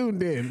am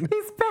tuned in.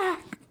 He's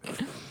back.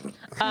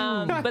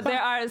 But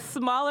there are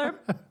smaller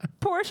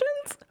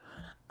portions.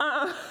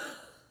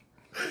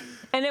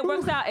 And it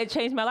works out. It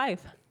changed my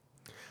life.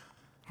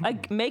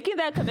 Making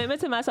that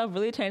commitment to myself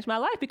really changed my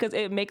life because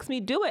it makes me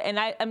do it. And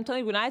I'm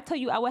telling you, when I tell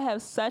you I would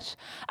have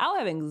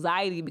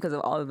anxiety because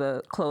of all of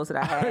the clothes that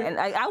I had. And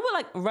I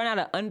would run out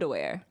of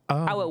underwear.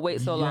 I would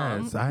wait so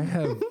long. Yes, I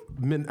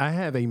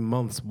have a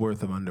month's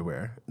worth of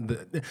underwear.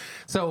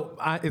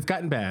 It's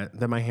gotten bad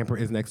that my hamper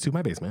is next to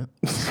my basement.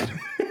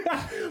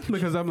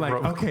 Because I'm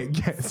okay,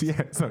 yes.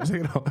 So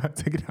take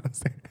it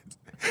downstairs.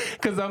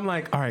 Because I'm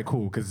all right,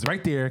 cool. Because it's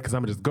right there. Because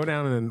I'm gonna just go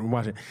down and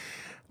watch it.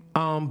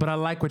 But I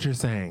like what you're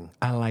saying.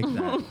 I like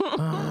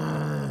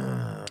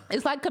that.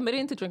 It's like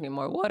committing to drinking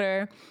more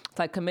water. It's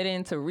like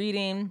committing to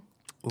reading.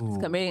 Ooh. It's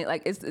committing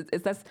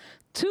that's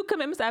two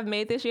commitments I've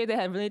made this year that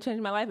have really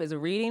changed my life: is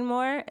reading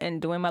more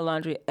and doing my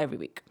laundry every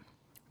week.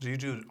 Do you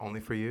do it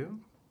only for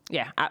you?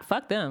 Yeah,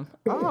 fuck them.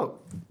 Oh.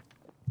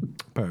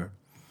 Purr.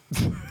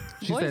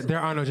 She said, there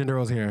are no gender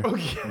roles here.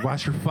 Okay.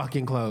 Wash your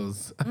fucking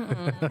clothes.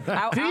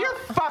 Do your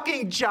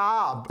fucking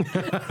job.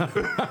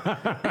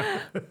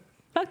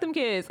 Fuck them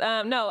kids.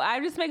 No, I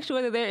just make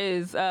sure that there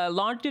is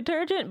laundry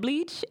detergent,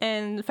 bleach,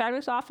 and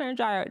fabric softener and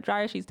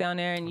dryer sheets down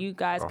there, and you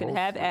guys can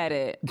have at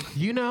it.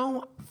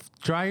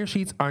 Dryer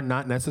sheets are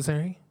not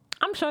necessary.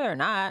 I'm sure they're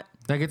not.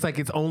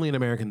 It's only an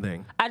American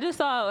thing. I just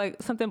saw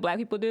something black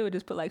people do.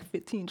 Just put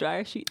 15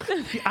 dryer sheets.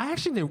 I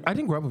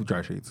didn't grow up with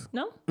dryer sheets.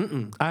 No?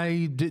 Mm-mm.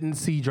 I didn't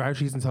see dryer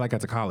sheets until I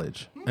got to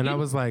college. And I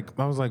was like.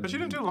 But you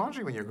didn't do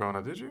laundry when you were growing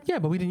up, did you? Yeah,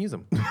 but we didn't use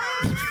them. So,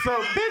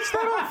 bitch,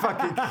 that don't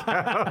fucking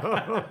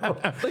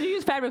count. But you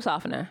use fabric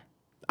softener.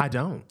 I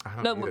don't.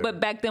 No,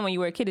 but back then when you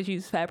were a kid, did you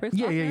use fabric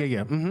softener?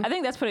 Yeah. Mm-hmm. I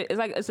think that's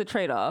it's a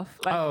trade-off.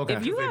 Okay.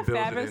 If you have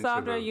fabric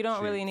softener, you don't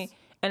sheets. Really need.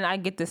 And I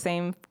get the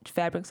same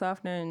fabric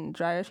softener and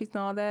dryer sheets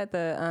and all that.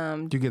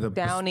 You get the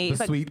Downy.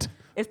 the sweet.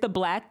 It's the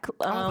black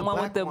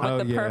one with the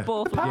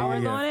purple Yeah.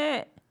 flowers on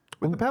it.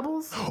 With the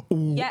pebbles?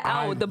 Ooh,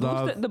 Yeah.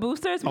 The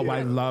boosters. Oh,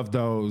 I love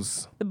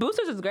those. The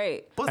boosters is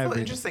great. What's so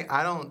interesting?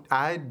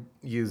 I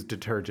use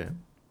detergent.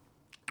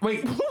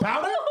 Wait,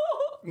 powder?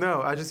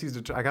 No, I just use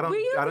detergent. I don't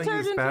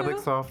use fabric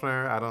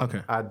softener.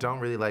 I don't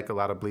really like a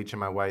lot of bleach in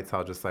my whites.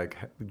 I'll just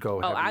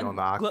go heavy on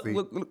the Oxy.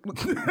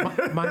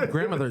 My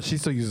grandmother, she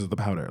still uses the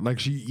powder.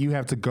 You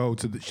have to go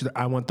to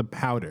I want the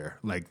powder.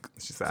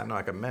 She said, I know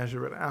I can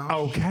measure it out.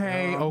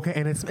 Okay,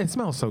 and it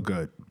smells so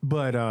good.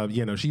 But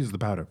she uses the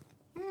powder.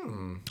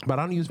 But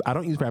I don't use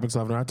fabric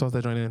softener. I toss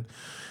that joint in.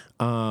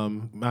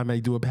 I may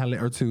do a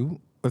palette or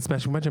two.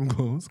 Especially my gym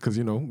clothes, because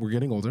we're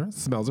getting older.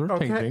 Smells are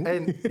changing.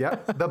 And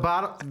the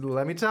bottom.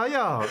 Let me tell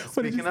y'all.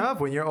 Speaking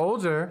of, when you're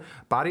older,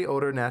 body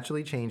odor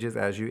naturally changes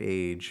as you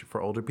age. For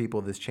older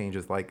people, this change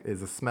is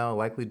a smell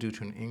likely due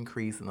to an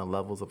increase in the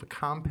levels of a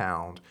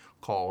compound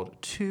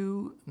called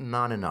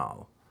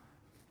 2-nonenal.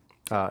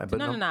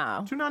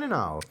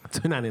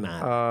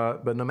 299.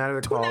 But no matter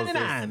the cause,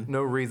 there's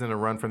no reason to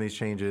run from these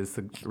changes.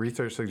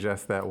 Research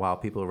suggests that while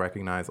people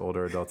recognize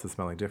older adults as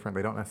smelling different,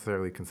 they don't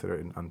necessarily consider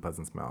it an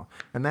unpleasant smell.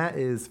 And that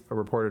is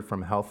reported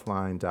from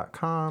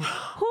Healthline.com.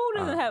 Who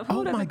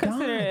doesn't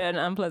consider it an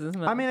unpleasant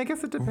smell? I mean, I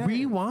guess it depends.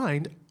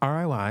 Rewind,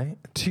 RIY,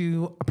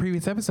 to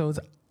previous episodes.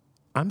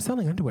 I'm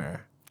selling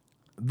underwear.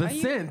 The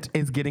scent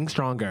is getting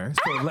stronger.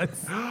 So let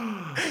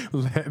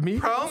me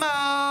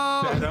promo.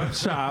 Set up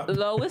shop.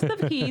 Lowest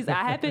of keys.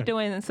 I have been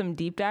doing some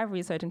deep dive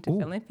research into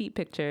selling feet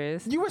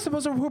pictures. You were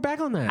supposed to report back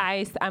on that.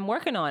 I'm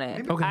working on it.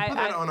 Maybe we can put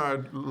that on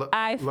our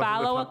I Lovely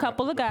follow a Podcast.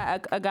 couple of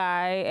a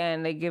guy,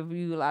 and they give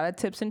you a lot of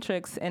tips and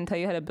tricks and tell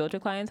you how to build your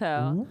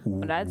clientele.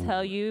 When I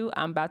tell you,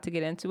 I'm about to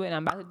get into it, and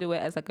I'm about to do it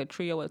as like a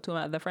trio with two of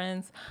my other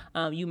friends.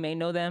 You may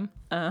know them.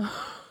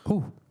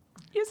 Who?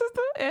 Your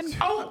sister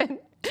and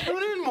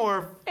Tune in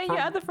more. and your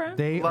other friend.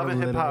 They Love are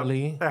and Hip Hop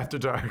literally After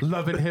Dark.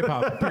 love and hip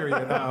hop.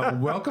 Period.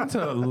 Welcome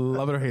to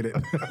Love It or Hate It.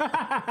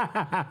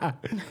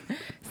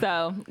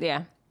 So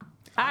yeah.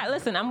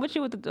 Listen, I'm with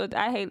you with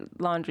I hate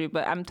laundry,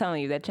 but I'm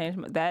telling you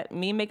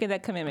me making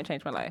that commitment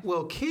changed my life.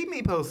 Well, keep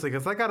me posted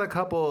because I got a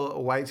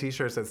couple white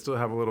T-shirts that still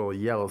have a little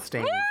yellow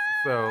stain.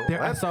 So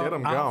let's get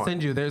them I'll going.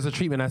 send you. There's a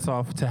treatment I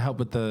saw to help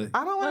with the.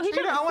 I don't want to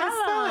treat it. I want to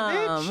sell it,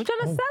 bitch. I'm trying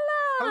to sell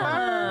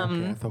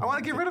them. I want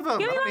to get rid of them.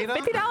 Give me I don't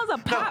like need them. $50 a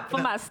pop for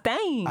my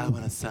stain. I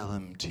want to sell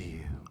them to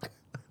you.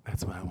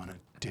 That's what I want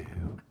to do.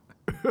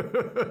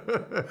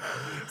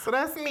 So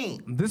that's me.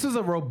 This is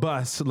a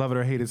robust Love It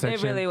or Hate It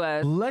section. really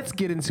was. Let's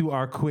get into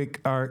our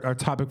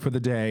topic for the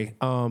day.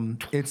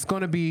 It's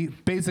going to be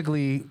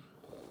basically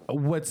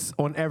what's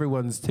on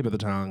everyone's tip of the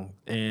tongue,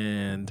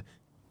 and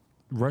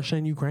Russia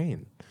and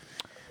Ukraine.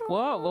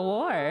 Whoa,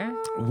 war.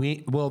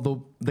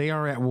 They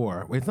are at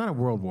war. It's not a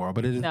world war,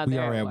 but it is. No, We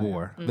they're are at at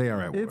war. war. They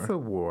are at war. It's a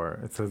war.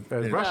 It's as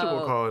Russia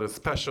will call it, a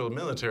special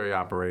military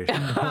operation.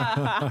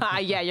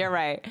 Yeah, you're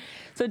right.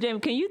 So, Jim,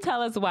 can you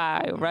tell us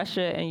why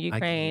Russia and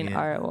Ukraine can't.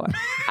 are at war?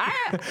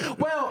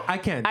 Well, I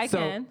can. I so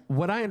can.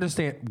 What I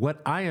understand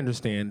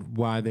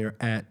why they're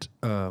at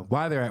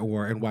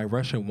war and why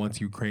Russia wants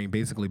Ukraine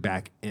basically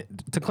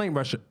to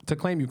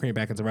claim Ukraine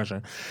back into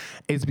Russia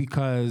is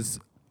because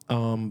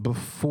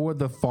before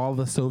the fall of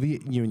the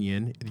Soviet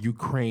Union,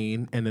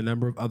 Ukraine and a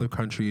number of other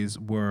countries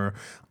were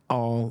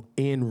all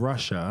in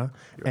Russia,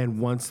 and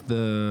once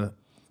the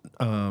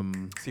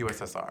It's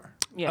USSR.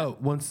 Yeah.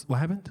 once what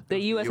happened?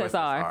 The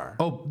USSR.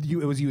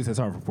 It was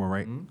USSR before,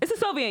 right? It's the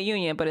Soviet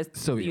Union, but it's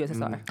Soviet. the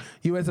USSR.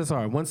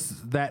 USSR. Once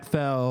that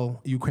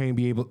fell, Ukraine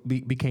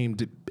became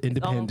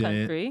independent,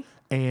 country.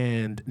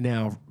 and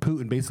now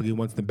Putin basically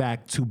wants them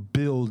back to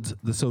build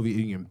the Soviet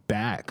Union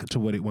back to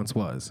what it once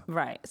was.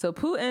 Right. So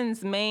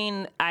Putin's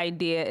main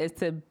idea is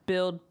to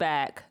build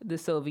back the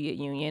Soviet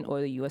Union or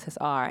the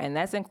USSR, and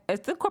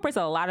it incorporates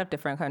a lot of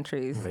different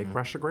countries. Make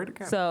Russia great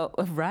again. So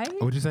right.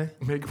 What'd you say?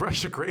 Make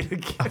Russia great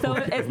again. So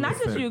it's not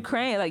just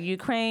Ukraine, like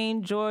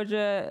Ukraine,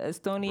 Georgia,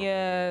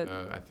 Estonia.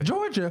 I think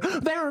Georgia,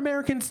 they're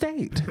American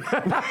state.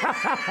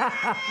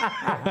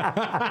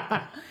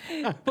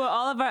 For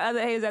all of our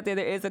other haters out there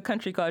is a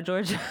country called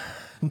Georgia.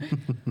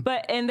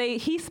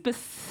 He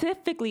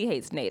specifically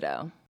hates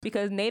NATO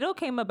because NATO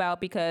came about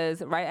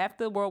because right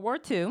after World War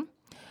II,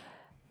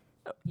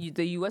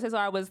 the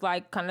USSR was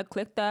like kind of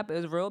clicked up. It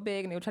was real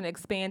big, and they were trying to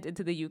expand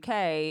into the UK.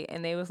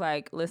 And they was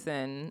like,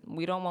 "Listen,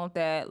 we don't want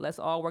that. Let's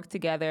all work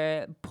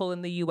together. Pull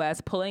in the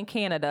US, pull in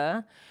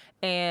Canada."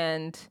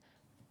 And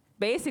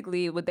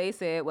basically, what they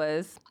said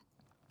was,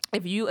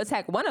 if you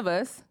attack one of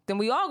us, then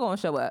we all gonna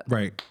show up.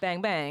 Right.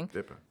 Bang bang.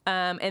 Dipper.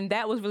 And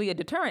that was really a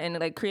deterrent, and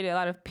like created a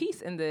lot of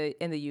peace in the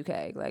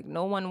UK. Like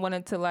no one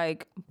wanted to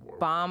like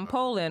bomb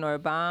Poland or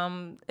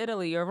bomb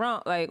Italy or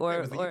Rome, like or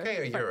it was the UK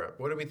or Europe?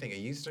 What are we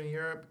thinking? Eastern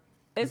Europe?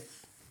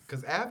 It's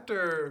Because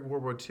after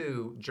World War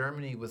II,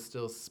 Germany was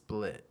still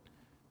split.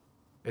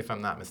 If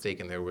I'm not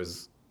mistaken, there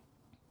was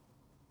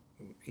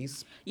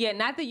East. yeah,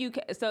 not the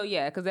UK. So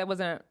yeah, because that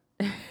wasn't.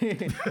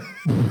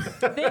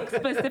 Think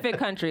specific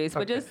countries,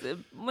 but just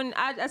when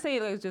I say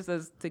it, like just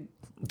as to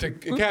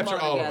capture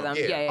all of them.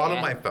 together. Yeah, Yeah, all yeah.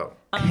 of my folk.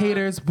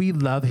 Haters, we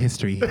love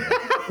history.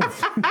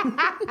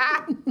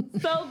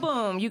 So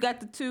boom, you got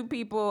the two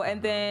people,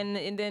 and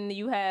then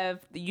you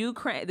have the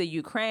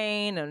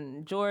Ukraine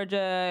and Georgia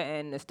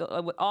and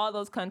with all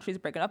those countries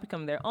breaking up,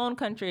 becoming their own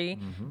country.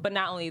 But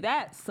not only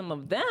that, some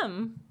of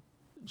them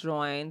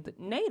joined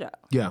NATO.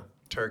 Yeah.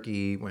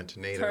 Turkey went to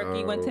NATO.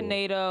 Turkey went to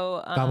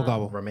NATO. Gobble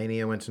gobble.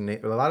 Romania went to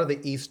NATO. A lot of the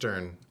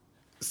eastern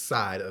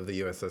side of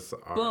the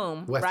USSR.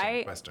 Boom, Western,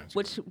 right? Western.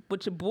 Which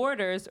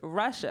borders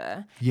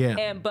Russia.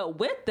 Yeah. But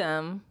with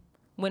them,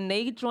 when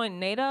they joined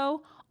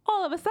NATO,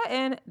 all of a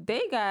sudden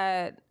they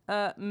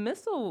got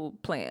missile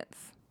plants.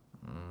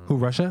 Who,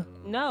 Russia?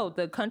 No,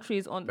 the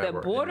countries That were that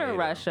in border NATO.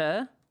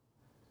 Russia,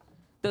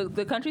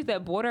 the countries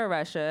that border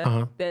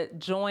Russia that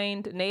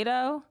joined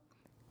NATO,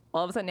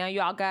 all of a sudden now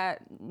y'all got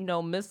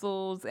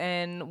missiles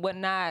and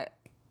whatnot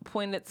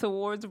pointed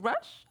towards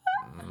Russia.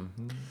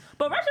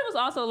 But Russia was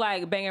also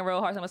like banging real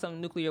hard on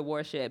some nuclear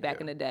war shit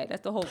back in the day.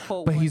 That's the whole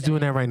Cold But War he's thing.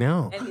 doing that right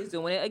now. And he's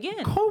doing it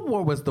again. Cold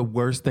War was the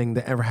worst thing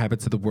that ever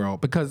happened to the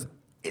world because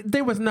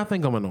there was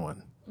nothing going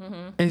on.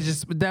 It's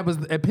just it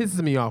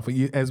pisses me off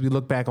as we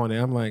look back on it.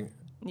 I'm like,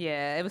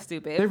 Yeah, it was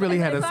stupid. They really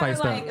had it's us a lot of,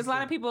 sliced like, up. It's a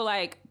lot of people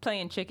like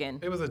playing chicken.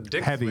 It was a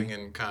dick Heavy.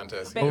 swinging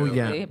contest. Basically, Oh,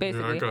 yeah.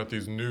 basically. I got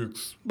these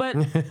nukes. But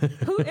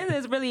Putin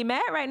is really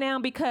mad right now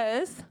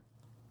because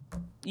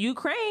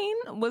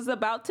Ukraine was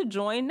about to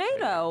join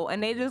NATO,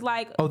 and they just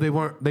like Oh, they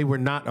were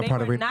not a they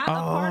part were of it. not a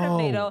part of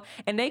NATO,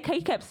 and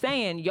he kept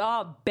saying,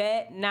 "Y'all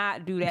bet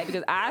not do that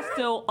because I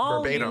still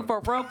own you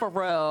Verbatim. for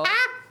real."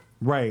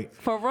 Right.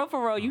 For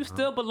real, you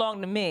still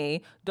belong to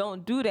me.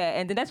 Don't do that.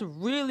 And then that's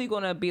really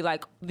gonna be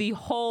like the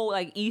whole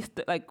like east,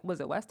 like was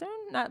it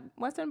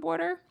western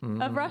border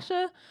of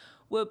Russia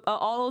with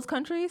all those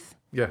countries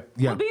Yeah.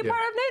 Yeah. will be a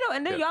part of NATO.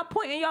 And then y'all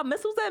pointing y'all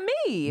missiles at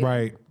me.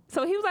 Right.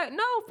 So he was like,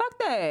 no, fuck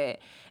that.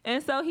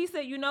 And so he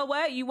said, you know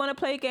what? You want to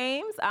play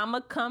games?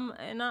 I'ma come.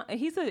 And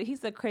he's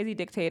a crazy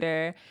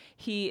dictator.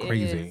 He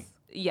Crazy. is.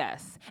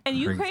 Yes, and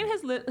Ukraine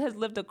has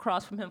lived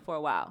across from him for a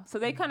while, so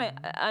they kind of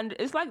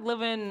it's like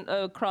living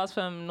across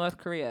from North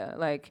Korea.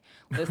 Like,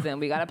 listen,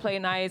 we gotta play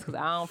nice because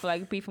I don't feel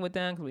like beefing with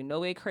them because we know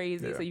we're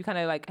crazy. Yeah. So you kind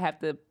of like have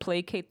to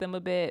placate them a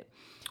bit.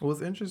 Well,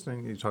 it's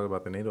interesting you talk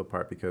about the NATO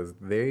part because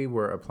they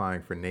were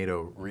applying for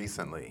NATO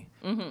recently.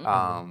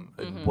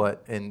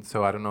 And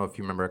so I don't know if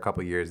you remember a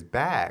couple years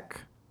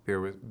back, there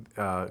was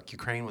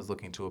Ukraine was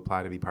looking to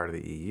apply to be part of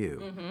the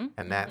EU,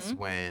 and that's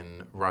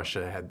when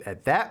Russia had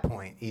at that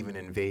point even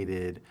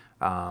invaded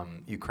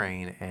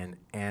Ukraine and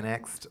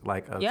annexed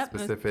like a Yep, it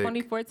was specific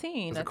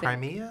 2014. Was I it think.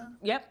 Crimea?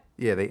 Yep.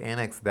 Yeah, they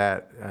annexed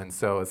that, and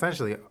so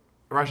essentially,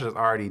 Russia's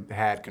already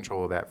had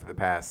control of that for the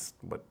past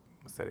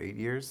 8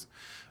 years.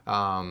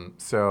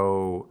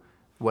 So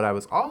what I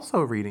was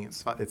also reading,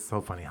 it's so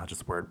funny how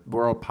just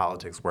world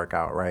politics work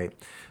out, right?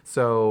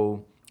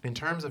 So in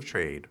terms of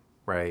trade,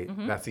 right,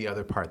 that's the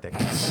other part that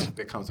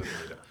comes with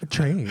NATO.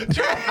 Trade.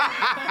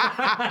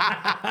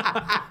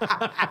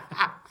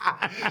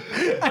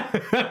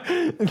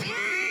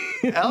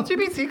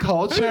 LGBT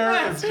culture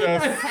is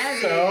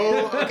just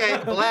so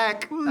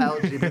black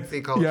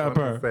LGBT culture. Yeah, I'm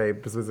gonna say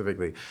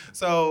specifically.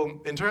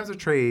 So, in terms of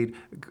trade,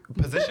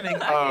 positioning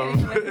of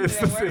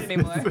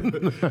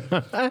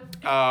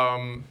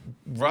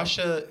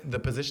Russia, the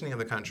positioning of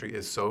the country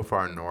is so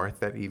far north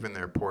that even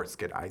their ports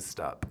get iced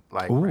up.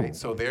 Right,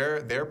 so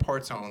their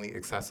ports are only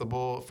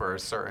accessible for a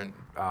certain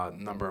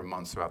number of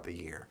months throughout the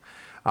year.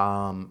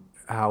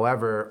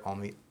 However, on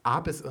the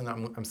opposite, and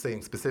I'm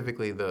saying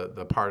specifically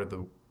the part of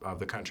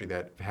the country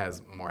that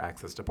has more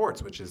access to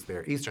ports, which is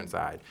their eastern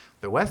side.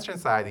 The western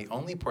side, the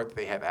only port that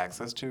they have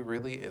access to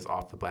really is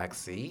off the Black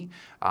Sea,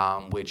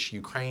 which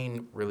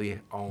Ukraine really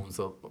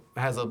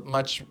has a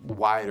much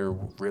wider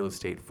real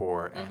estate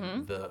for,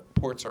 and the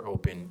ports are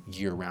open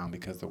year-round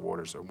because the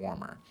waters are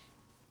warmer.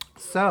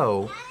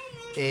 So,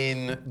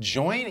 in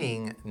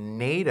joining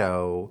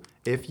NATO,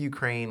 if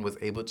Ukraine was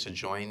able to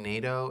join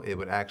NATO, it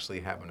would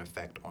actually have an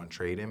effect on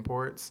trade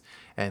imports.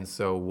 And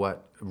so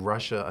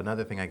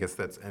another thing I guess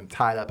that's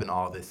tied up in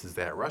all this is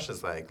that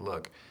Russia's like,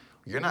 look,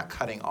 you're not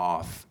cutting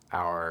off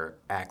our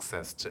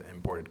access to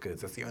imported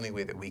goods. That's the only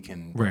way that we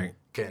can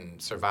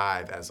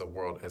survive as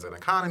an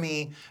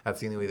economy. That's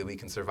the only way that we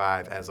can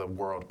survive as a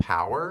world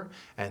power.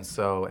 And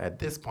so at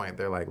this point,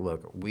 they're like,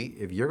 look,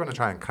 if you're going to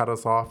try and cut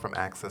us off from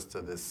access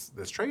to this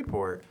trade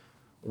port,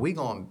 we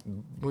gonna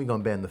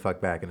bend the fuck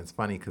back. And it's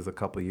funny because a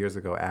couple of years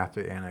ago,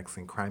 after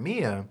annexing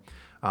Crimea,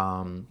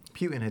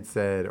 Putin had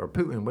said, or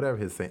Putin, whatever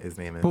his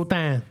name is,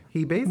 Putin.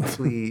 He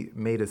basically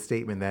made a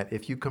statement that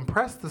if you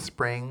compress the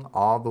spring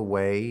all the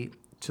way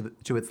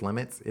to its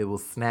limits, it will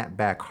snap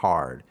back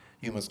hard.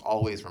 You must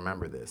always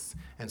remember this.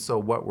 And so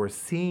what we're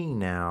seeing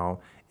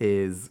now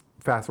is,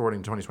 fast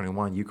forwarding to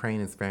 2021,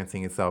 Ukraine is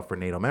fancying itself for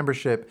NATO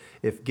membership.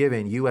 If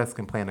given, U.S.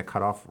 can plan to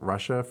cut off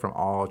Russia from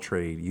all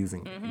trade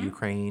using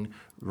Ukraine,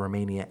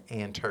 Romania,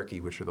 and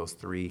Turkey, which are those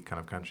three kind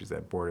of countries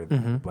that border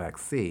the Black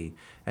Sea.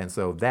 And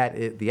so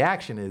the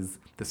action is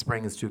the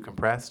spring is too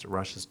compressed,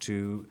 Russia's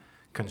too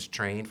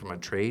constrained from a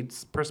trade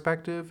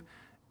perspective.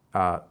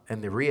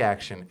 And the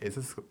reaction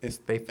is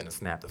they finna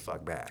snap the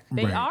fuck back.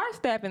 They are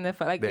snapping the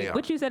fuck. Like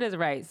what you said is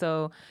right.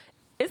 So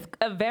it's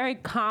a very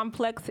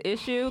complex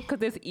issue because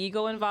there's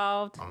ego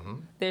involved,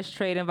 there's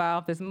trade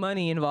involved, there's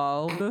money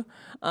involved,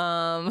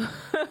 and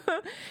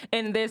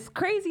there's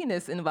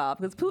craziness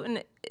involved because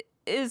Putin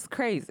is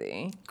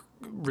crazy.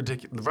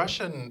 Ridiculous.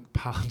 Russian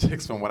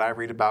politics, from what I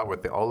read about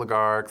with the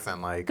oligarchs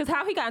and because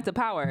how he got into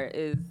power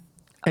is.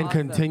 And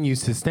awesome.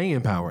 continues to stay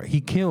in power. He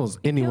kills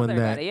anyone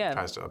that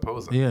tries to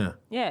oppose him.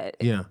 Yeah.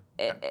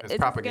 It's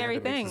propaganda a scary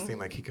thing. makes it seem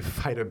like he could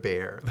fight a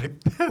bear. Like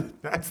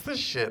that's the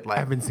shit. Like I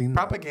haven't seen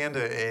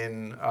propaganda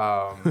in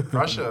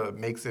Russia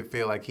makes it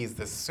feel like he's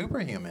this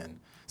superhuman.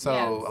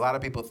 So a lot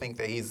of people think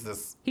that he's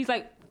this. He's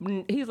like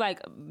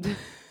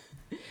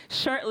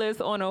shirtless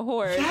on a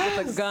horse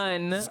with a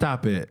gun.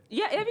 Stop it.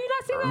 Yeah, have you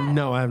not seen that?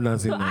 No, I have not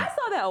seen that. I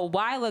saw that a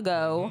while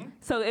ago.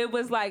 So it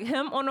was like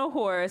him on a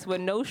horse with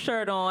no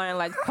shirt on and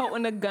like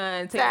toting a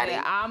gun, saying,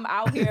 "I'm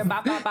out here,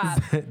 bop bop bop."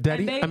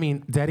 Daddy.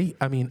 Daddy.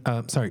 I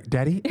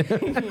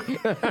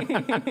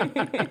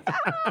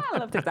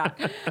love TikTok.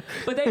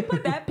 But they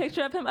put that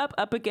picture of him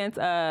up against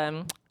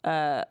Obama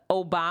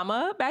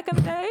back in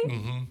the day.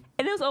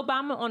 And it was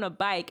Obama on a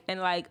bike,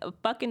 and like a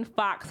fucking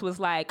Fox was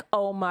like,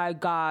 "Oh my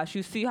gosh,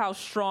 you see how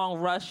strong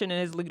Russian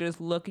and his leaders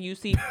look. You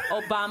see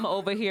Obama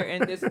over here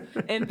in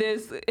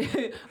this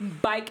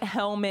bike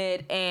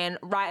helmet and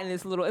riding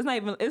this little.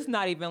 It's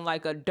not even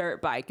like a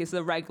dirt bike. It's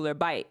a regular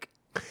bike."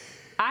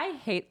 I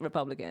hate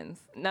Republicans.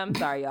 No, I'm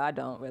sorry, y'all. I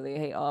don't really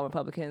hate all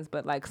Republicans,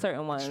 but like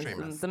certain ones,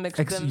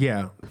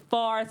 Yeah.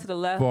 Far to the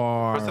left,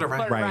 Far to the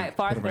right.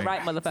 far to the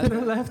right, motherfucker. To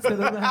the left, to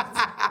the left.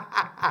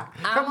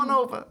 Come on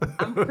over.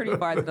 I'm pretty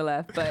far to the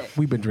left, but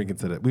We've been drinking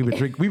to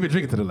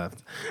the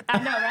left. I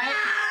know,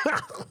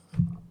 right?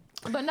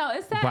 But no,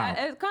 it's sad. Wow.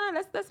 It's kind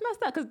of that's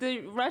messed up because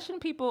the Russian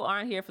people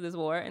aren't here for this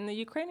war, and the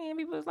Ukrainian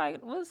people is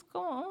like, what's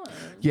going on?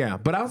 Yeah,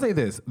 but I'll say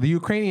this: the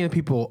Ukrainian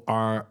people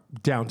are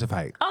down to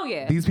fight. Oh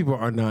yeah. These people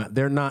are not.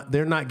 They're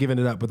not giving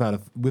it up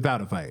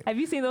without a fight. Have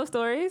you seen those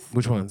stories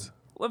Which ones?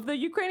 of the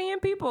Ukrainian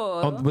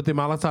people With the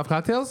Molotov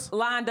cocktails?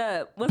 lined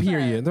up? What's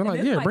Period. up? They're And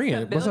like, this yeah, is bring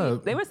it. What's civilians.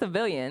 up? They were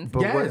civilians.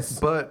 But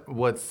Yes.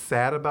 what's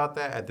sad about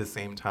that at the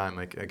same time,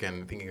 like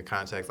again, thinking of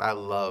context, I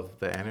love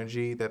the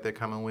energy that they're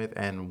coming with.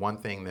 And one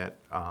thing that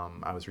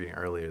I was reading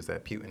earlier is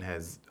that Putin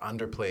has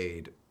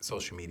underplayed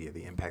social media,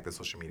 the impact that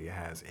social media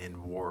has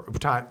in war.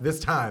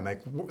 This time,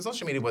 like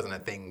social media wasn't a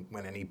thing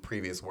when any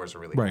previous wars were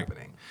really Right.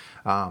 happening.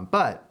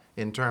 But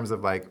in terms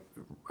of like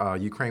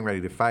Ukraine ready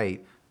to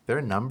fight, their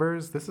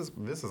numbers, this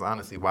is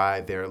honestly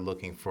why they're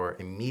looking for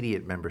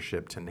immediate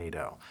membership to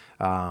NATO,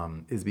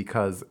 is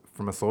because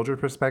from a soldier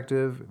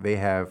perspective, they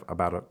have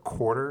about a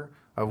quarter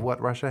of what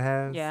Russia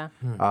has. Yeah.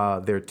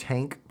 Their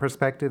tank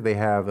perspective, they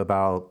have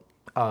about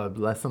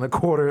less than a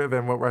quarter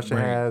than what Russia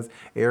Right. has.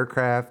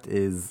 Aircraft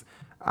is,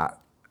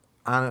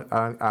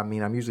 I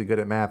mean, I'm usually good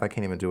at math. I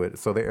can't even do it.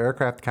 So the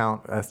aircraft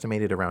count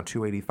estimated around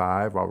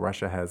 285, while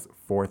Russia has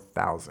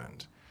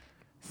 4,000.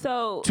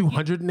 So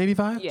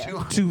 285? Yeah.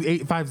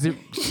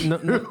 2850. No,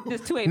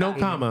 Just 285. no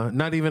comma.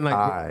 Not even like.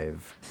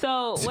 Five.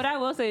 So what I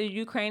will say,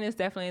 Ukraine is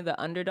definitely the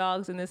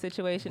underdogs in this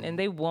situation, and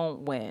they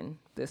won't win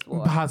this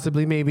war.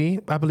 Possibly, maybe.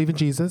 I believe in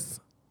Jesus.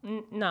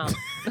 No,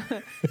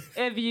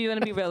 if you want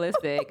to be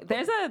realistic,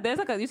 there's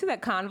like a you see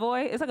that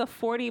convoy? It's like a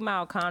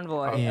 40-mile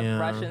convoy Yeah.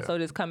 of Russian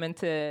soldiers coming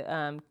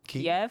to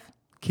Kiev.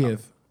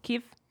 Kiev.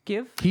 Kiev.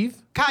 Kiev?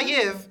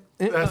 Kayev.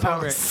 That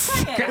sounds.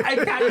 Kiev.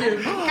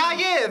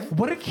 Kayev.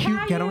 What a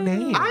cute ghetto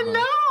name. I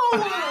know.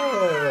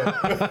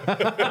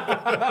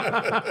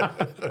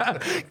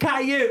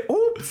 Kiev.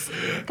 Oops.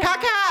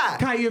 Kaka.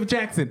 Kiev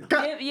Jackson.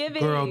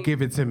 Girl,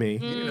 give it to me.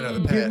 Another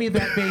Give pet. me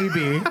that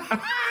baby.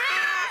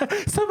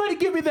 Somebody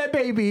give me that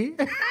baby.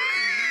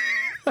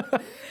 So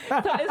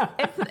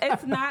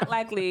it's not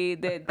likely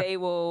that they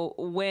will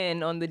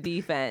win on the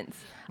defense.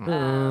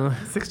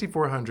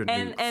 6,400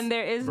 nukes And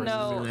there is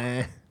no.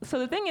 Nah. So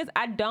the thing is,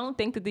 I don't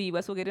think that the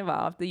U.S. will get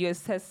involved. The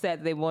U.S. has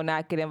said they will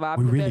not get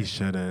involved. We because really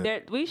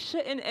shouldn't. We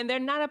shouldn't, and they're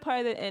not a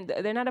part of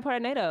they're not a part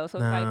of NATO. So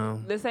it's No.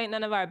 like this ain't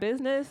none of our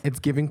business. It's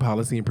giving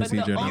policy and the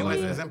procedure. only- U.S.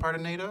 knowledge. isn't part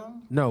of NATO?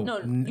 No, No,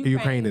 Ukraine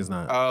Ukraine. is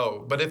not.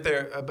 Oh, but if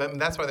they're, but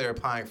that's why they're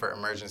applying for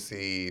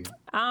emergency.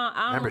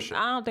 Membership.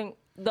 I don't think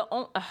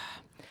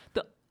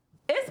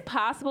it's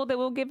possible that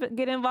we'll get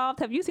involved.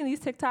 Have you seen these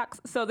TikToks?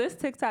 So there's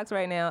TikToks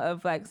right now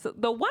of like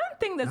the one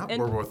thing that's Not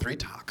World War III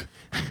talk.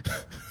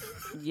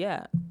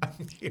 yeah.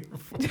 I'm here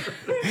for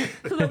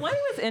So the one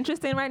thing that's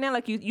interesting right now,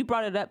 like you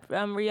brought it up,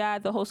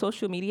 Riyadh, the whole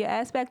social media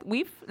aspect.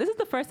 This is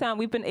the first time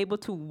we've been able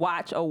to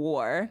watch a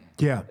war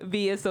Yeah.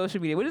 via social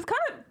media, which is kind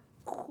of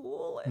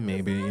cool. in a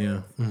Maybe,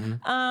 sense.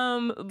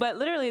 yeah. But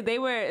literally, they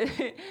were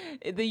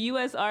the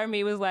U.S.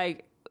 Army was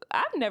like,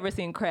 I've never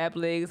seen crab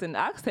legs and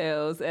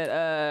oxtails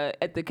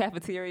at the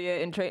cafeteria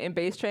in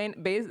basic training.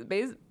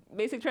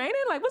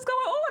 Like, what's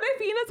going on? They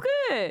feeding us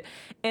good.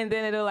 And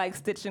then it'll like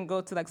stitch and go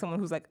to like someone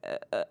who's like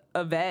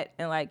a vet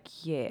and like,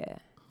 yeah,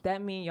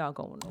 that mean y'all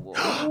going to war.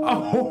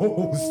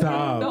 Oh,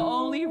 stop. The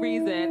only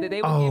reason that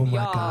they would Oh give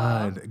my y'all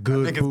God.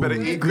 Good Niggas better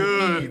food. eat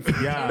good.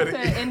 Yeah. is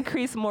to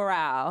increase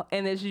morale,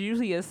 and it's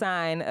usually a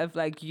sign of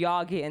like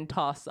y'all getting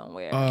tossed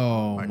somewhere.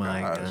 Oh my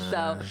my gosh.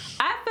 God. So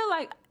I feel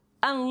like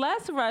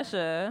unless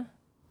Russia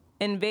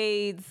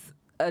invades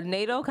a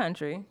NATO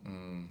country,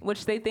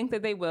 which they think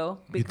that they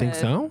will, You think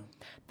so?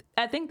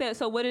 I think that.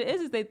 So what it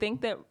is they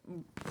think that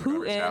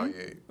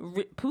retaliate.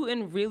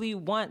 Putin really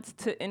wants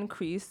to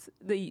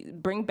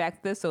bring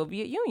back the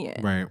Soviet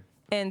Union, Right.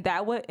 and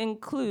that would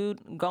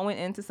include going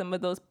into some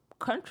of those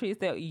countries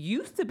that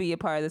used to be a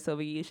part of the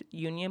Soviet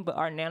Union but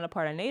are now a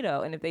part of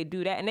NATO. And if they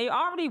do that, and they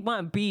already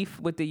want beef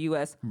with the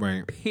U.S.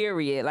 Right.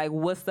 Period. Like,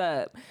 what's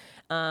up?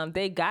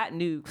 They got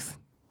nukes.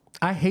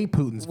 I hate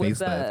Putin's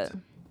What's facelift, up?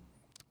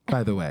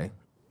 by the way.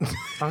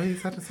 Oh,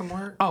 he's having some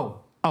work?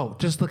 Oh,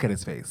 just look at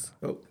his face.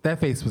 Oh. That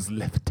face was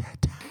lifted.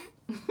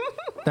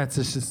 That's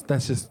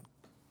just,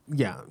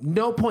 yeah.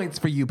 No points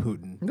for you,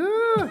 Putin.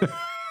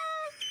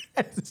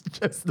 It's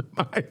just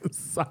my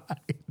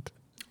side.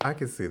 I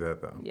can see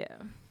that though. Yeah.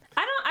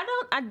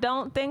 I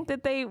don't think that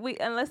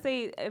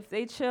if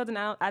they chill, then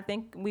I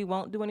think we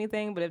won't do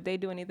anything. But if they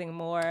do anything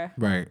more,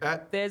 Right.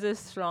 there's a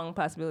strong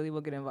possibility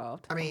we'll get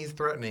involved. I mean, he's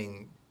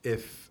threatening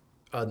if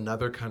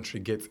another country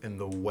gets in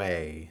the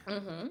way,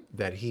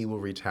 that he will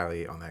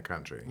retaliate on that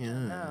country.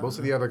 Yeah. Most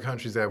of the other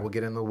countries that will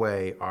get in the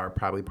way are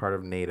probably part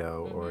of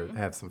NATO or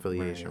have some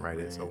affiliation right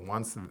in. So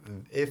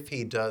if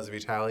he does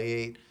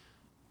retaliate,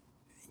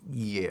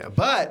 yeah.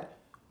 But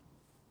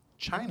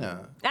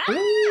China.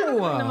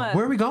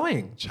 Where are we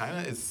going?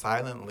 China is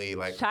silently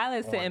like. China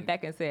is sitting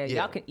back and said,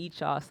 "Y'all can eat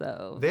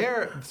yourselves."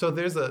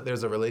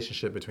 There's a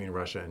relationship between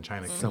Russia and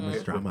China. So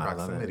much drama,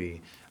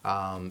 proximity,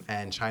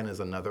 and China is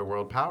another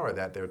world power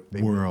that they've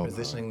been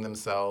positioning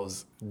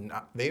themselves.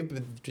 They've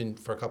been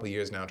for a couple of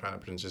years now trying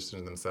to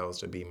position themselves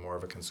to be more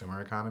of a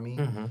consumer economy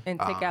and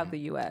take out the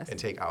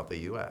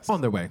U.S.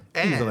 On their way,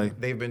 and easily.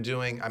 They've been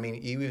doing. I mean,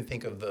 you even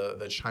think of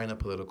the China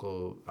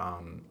political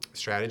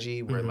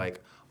strategy, where like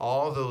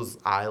all those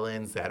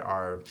islands that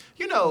are,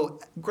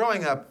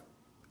 growing up,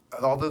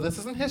 although this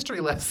isn't history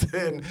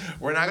lesson,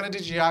 we're not going to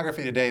do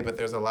geography today, but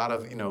there's a lot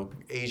of,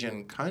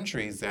 Asian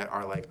countries that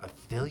are like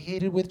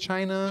affiliated with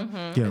China.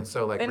 Yeah. And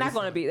so like they're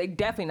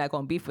definitely not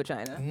going to beef with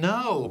China.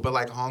 No, but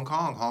like Hong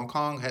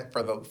Kong had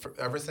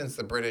ever since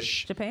the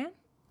British. Japan?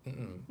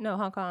 No,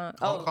 Hong Kong.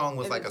 Hong Kong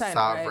was like a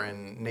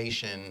sovereign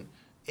nation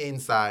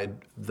inside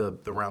the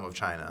realm of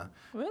China.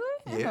 Really?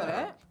 I know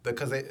that.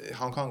 Because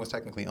Hong Kong was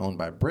technically owned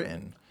by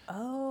Britain.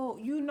 Oh,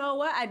 you know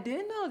what? I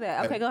didn't know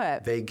that. Okay, go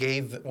ahead. They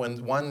gave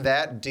when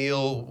that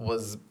deal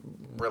was,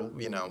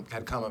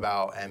 had come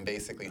about, and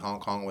basically Hong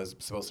Kong was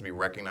supposed to be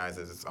recognized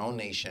as its own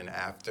nation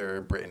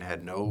after Britain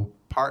had no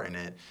part in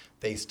it.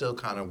 They still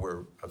kind of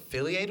were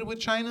affiliated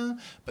with China,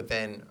 but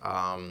then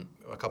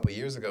a couple of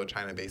years ago,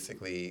 China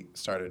basically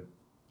started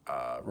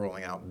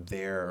rolling out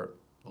their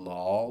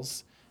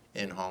laws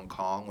in Hong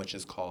Kong, which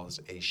has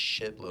caused a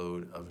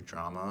shitload of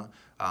drama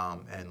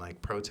and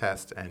like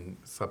protest and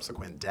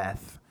subsequent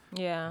death.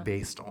 Yeah.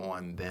 Based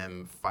on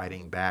them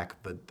fighting back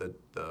the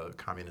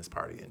Communist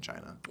Party in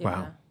China. Yeah.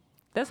 Wow.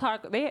 That's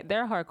hard.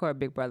 They're hardcore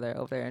Big Brother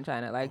over there in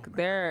China. Like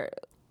their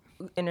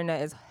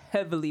internet is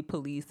heavily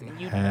policed,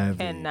 and you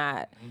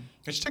cannot.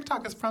 Which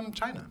TikTok is from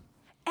China.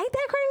 Ain't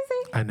that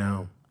crazy? I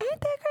know.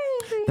 Ain't that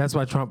crazy? That's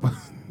why Trump.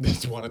 They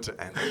just wanted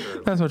to end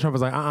it. That's why Trump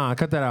was like,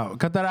 cut that out.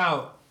 Cut that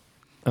out.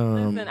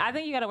 Listen, I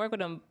think you got to work with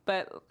them,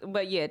 but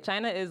yeah,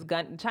 China is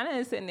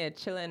sitting there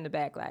chilling in the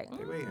back, like,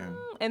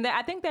 and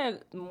I think they're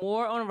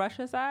more on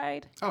Russia's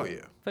side. Oh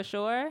yeah, for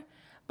sure,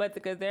 but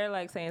because they're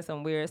like saying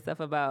some weird stuff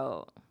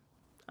about,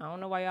 I don't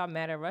know why y'all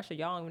mad at Russia.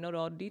 Y'all don't even know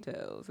all the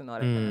details and all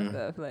that kind of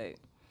stuff, like.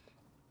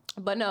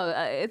 But no,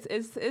 it's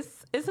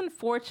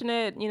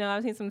unfortunate.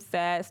 I've seen some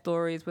sad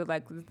stories with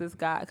like this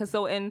guy.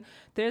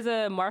 There's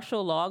a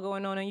martial law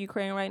going on in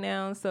Ukraine right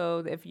now.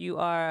 So if you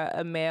are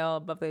a male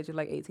above the age of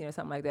like 18 or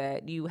something like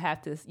that, you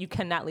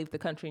cannot leave the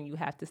country and you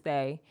have to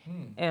stay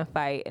and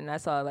fight. And I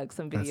saw like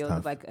some videos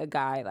of like a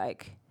guy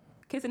like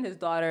kissing his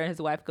daughter and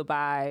his wife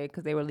goodbye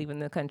because they were leaving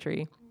the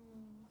country.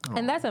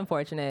 And that's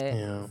unfortunate.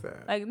 Yeah.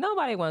 Like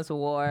nobody wants a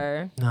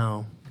war.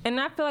 No. And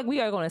I feel like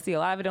we are going to see a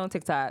lot of it on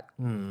TikTok.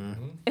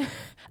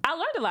 I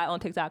learned a lot on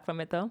TikTok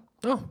from it, though.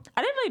 Oh.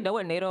 I didn't really know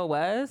what NATO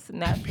was.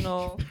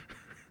 National...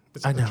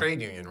 It's like a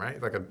trade union,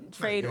 right? Like a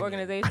trade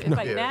organization. It's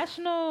like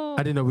national...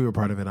 I didn't know we were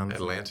part of it,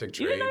 honestly. Atlantic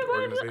Trade You didn't know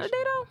Organization.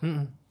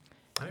 NATO?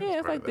 Yeah,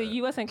 it's like the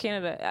U.S. and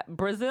Canada.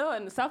 Brazil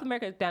and South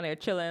America is down there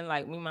chilling.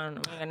 Like,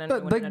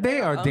 they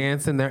are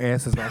dancing their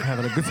asses off,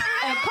 having a good time.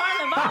 And Carnival.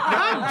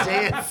 Not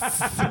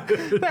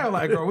dance. They're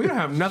like, girl, we don't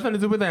have nothing to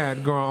do with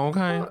that, girl,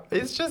 okay?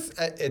 It's just,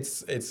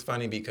 it's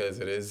funny because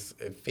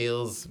it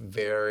feels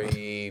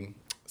very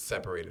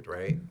separated,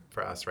 right,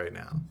 for us right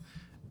now.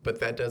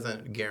 But that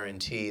doesn't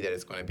guarantee that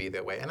it's going to be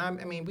that way. And I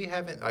mean, we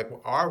haven't, like,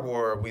 our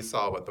war, we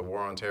saw the war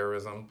on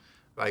terrorism.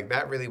 Like,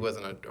 that really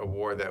wasn't a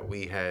war that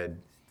we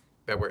had,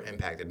 that were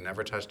impacted,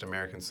 never touched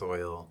American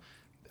soil.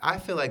 I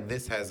feel like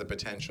this has the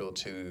potential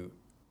to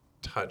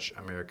touch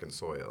American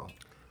soil,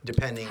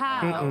 depending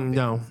on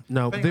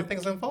how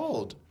things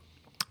unfold.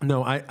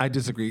 No, I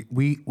disagree.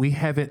 We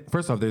haven't.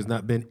 First off, there's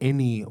not been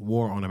any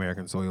war on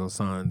American soil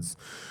sans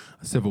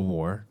Civil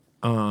War.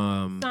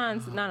 Sans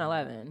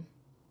 9/11.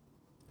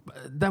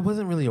 That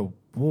wasn't really a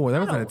war. That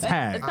was an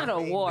attack. It's not a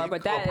war,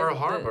 but that Pearl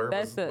Harbor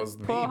that's was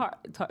Pearl Harbor.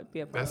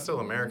 That's still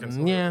American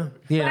soil. Yeah.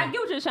 But I get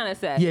what you're trying to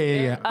say.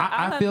 Yeah.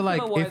 I feel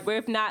like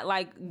if not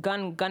like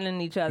gunning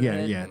each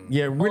other.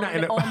 Yeah. We're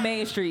not on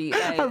Main Street.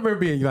 Like. I remember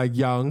being like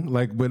young,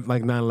 like when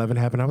like 9/11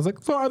 happened. I was like,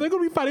 so are they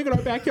going to be fighting in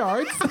our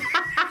backyards?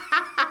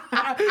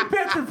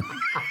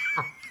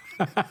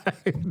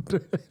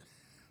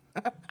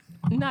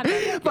 Not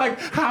like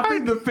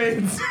hopping the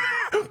fence,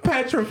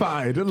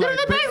 petrified. Get in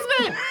the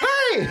basement!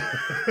 Hey!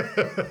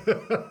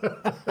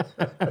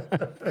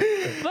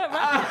 But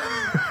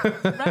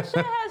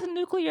Russia has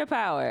nuclear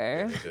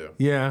power.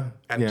 Yeah.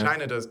 And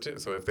China does too.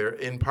 So if they're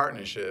in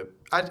partnership,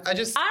 I don't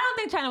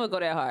think China would go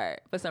that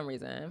hard for some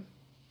reason.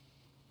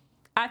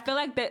 I feel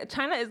like that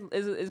China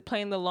is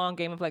playing the long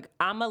game of like,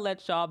 I'm gonna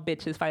let y'all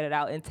bitches fight it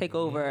out and take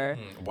over.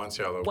 Once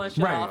y'all once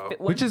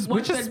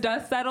the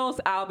dust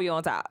settles, I'll be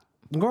on top.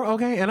 Girl,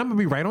 okay, and I'm gonna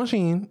be right on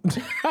Sheen.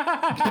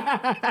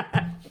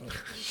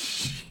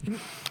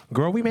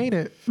 Girl, we made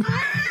it.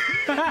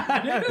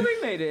 We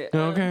made it.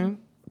 Okay.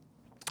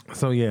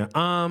 So yeah,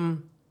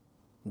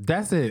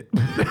 that's it.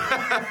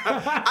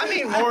 I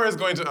mean, more is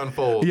going to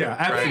unfold. Yeah,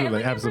 absolutely, And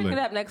we can absolutely. bring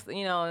it up next,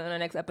 in our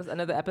next episode,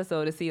 another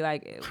episode to see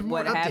like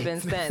more what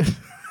happens updates. since.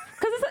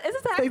 Because this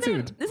is happening.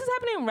 tuned. This is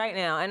happening right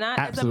now, and as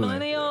a Absolutely.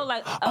 millennial,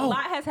 like a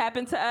lot has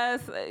happened to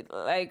us,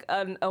 like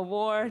a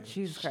war.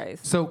 Jesus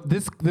Christ. So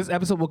this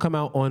episode will come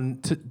out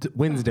on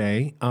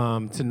Wednesday.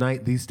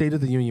 Tonight, the State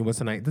of the Union was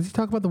tonight. Does he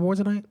talk about the war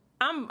tonight?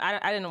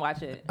 I didn't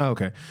watch it. Oh,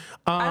 okay.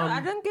 I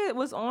think it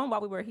was on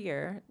while we were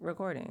here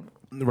recording.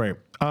 Right.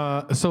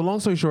 So long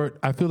story short,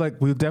 I feel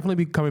like we'll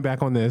definitely be coming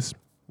back on this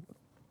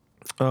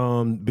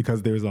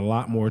because there's a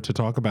lot more to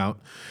talk about.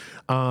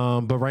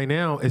 But right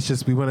now, it's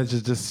just we want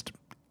to just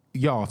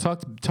y'all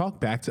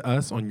talk back to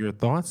us on your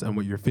thoughts and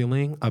what you're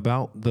feeling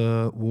about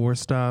the war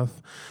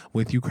stuff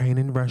with Ukraine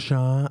and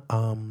Russia.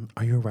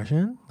 Are you a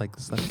Russian? Like,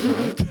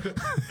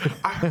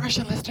 Our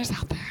Russian listeners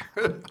out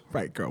there.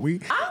 right, girl.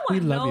 We I we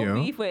want love no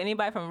you. beef with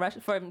anybody from Russia,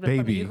 from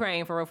Baby.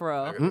 Ukraine, for real, for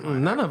real.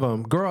 None of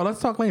them, girl. Let's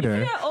talk later.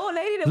 That old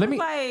lady that Let was me-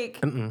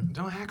 like,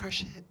 Don't hack our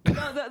shit.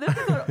 no, this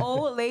is an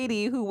old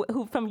lady who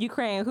from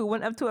Ukraine who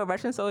went up to a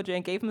Russian soldier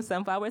and gave him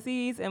sunflower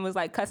seeds and was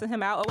like cussing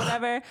him out or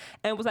whatever,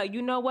 and was like,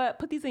 you know what?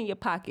 Put these in your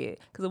pocket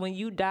because when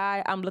you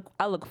die,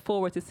 I look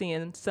forward to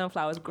seeing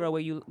sunflowers grow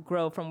where you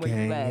grow from where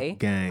Gang, you lay.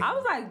 gang. I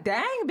was like,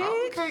 dang,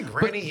 bitch. Okay, But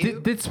Granny.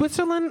 did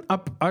Switzerland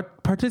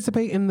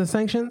participate in the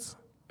sanctions?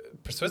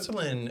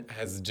 Switzerland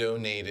has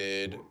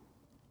donated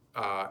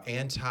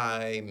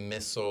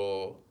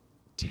anti-missile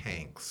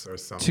tanks or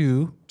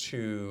something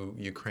to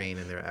Ukraine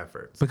in their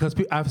efforts. Because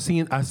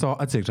I saw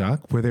a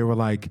TikTok where they were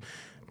like,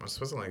 When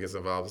Switzerland gets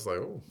involved, it's like,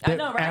 oh. I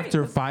know, right?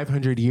 after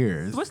 500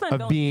 years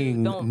Switzerland of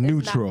being don't- it's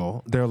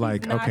neutral, they're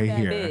like, not okay, that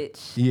here.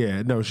 bitch.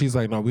 Yeah, no, she's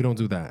like, no, we don't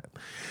do that.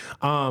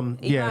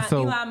 Yeah,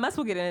 so Elon Musk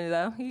will get in it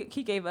though.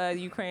 He gave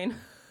Ukraine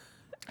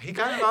He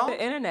got involved?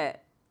 the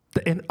internet.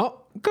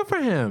 good for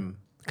him,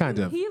 kind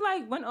of. He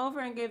like went over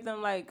and gave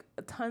them like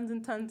tons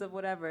and tons of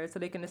whatever so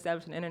they can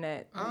establish an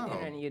internet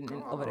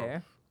union over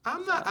there.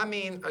 I'm not, I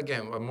mean,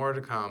 again, more to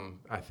come.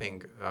 I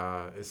think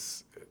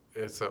it's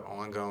an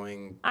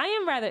ongoing. I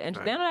am rather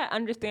interested. Now that I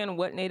understand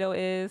what NATO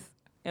is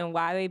and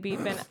why they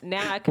beefing,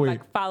 now I can Wait.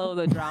 like follow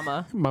the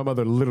drama. My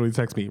mother literally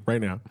texts me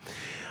right now.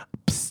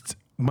 Psst,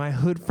 my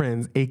hood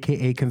friends,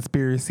 aka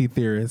conspiracy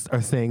theorists,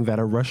 are saying that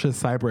a Russia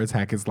cyber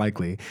attack is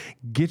likely.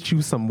 Get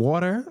you some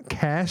water,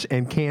 cash,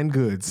 and canned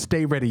goods.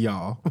 Stay ready,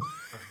 y'all.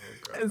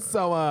 And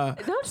so,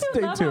 Don't you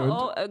stay love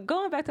tuned.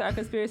 going back to our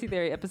conspiracy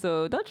theory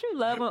episode? Don't you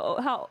love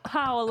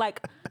how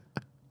like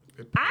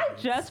I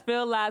just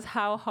realized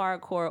how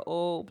hardcore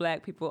old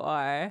black people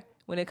are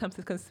when it comes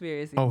to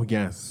conspiracy. Oh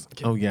yes.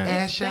 Oh yes.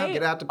 Cash out, They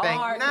get out the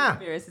bank are now.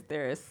 conspiracy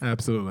theorists.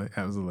 Absolutely.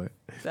 Absolutely.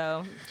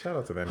 So Shout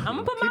out to them. I'm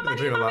gonna put Keep my the money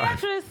dream in my alive.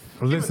 mattress.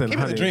 Listen, Keeping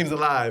honey. the dreams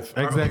alive.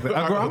 Exactly. Girl,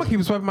 I'm gonna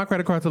keep swiping my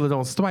credit card till it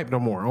don't swipe no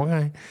more.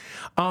 Okay.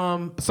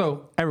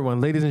 So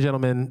everyone, ladies and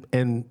gentlemen,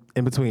 in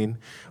between,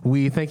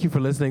 we thank you for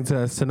listening to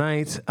us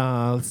tonight.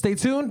 Stay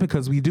tuned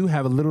because we do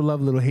have a Little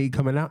Love, Little Hate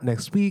coming out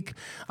next week.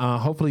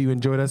 Hopefully you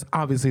enjoyed us.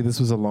 Obviously this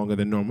was a longer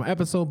than normal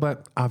episode,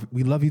 but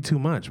we love you too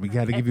much. We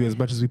got to give you as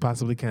much as we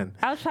possibly can.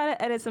 I'll try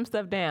to edit some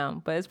stuff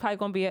down, but it's probably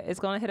gonna be it's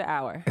gonna hit an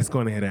hour. It's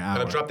going to hit an hour.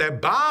 Gonna drop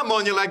that bomb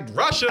on you like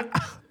Russia.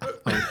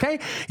 Okay,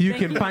 you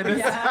can find us.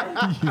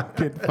 You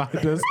can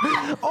find us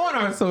on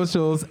our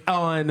socials,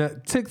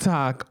 on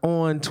TikTok,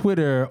 on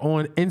Twitter,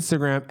 on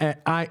Instagram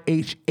at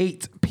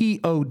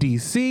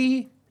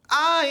IH8PODC.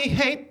 I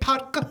hate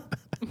podcast.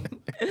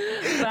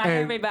 Bye,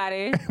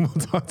 everybody. We'll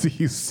talk to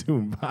you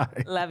soon.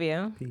 Bye. Love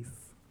you. Peace.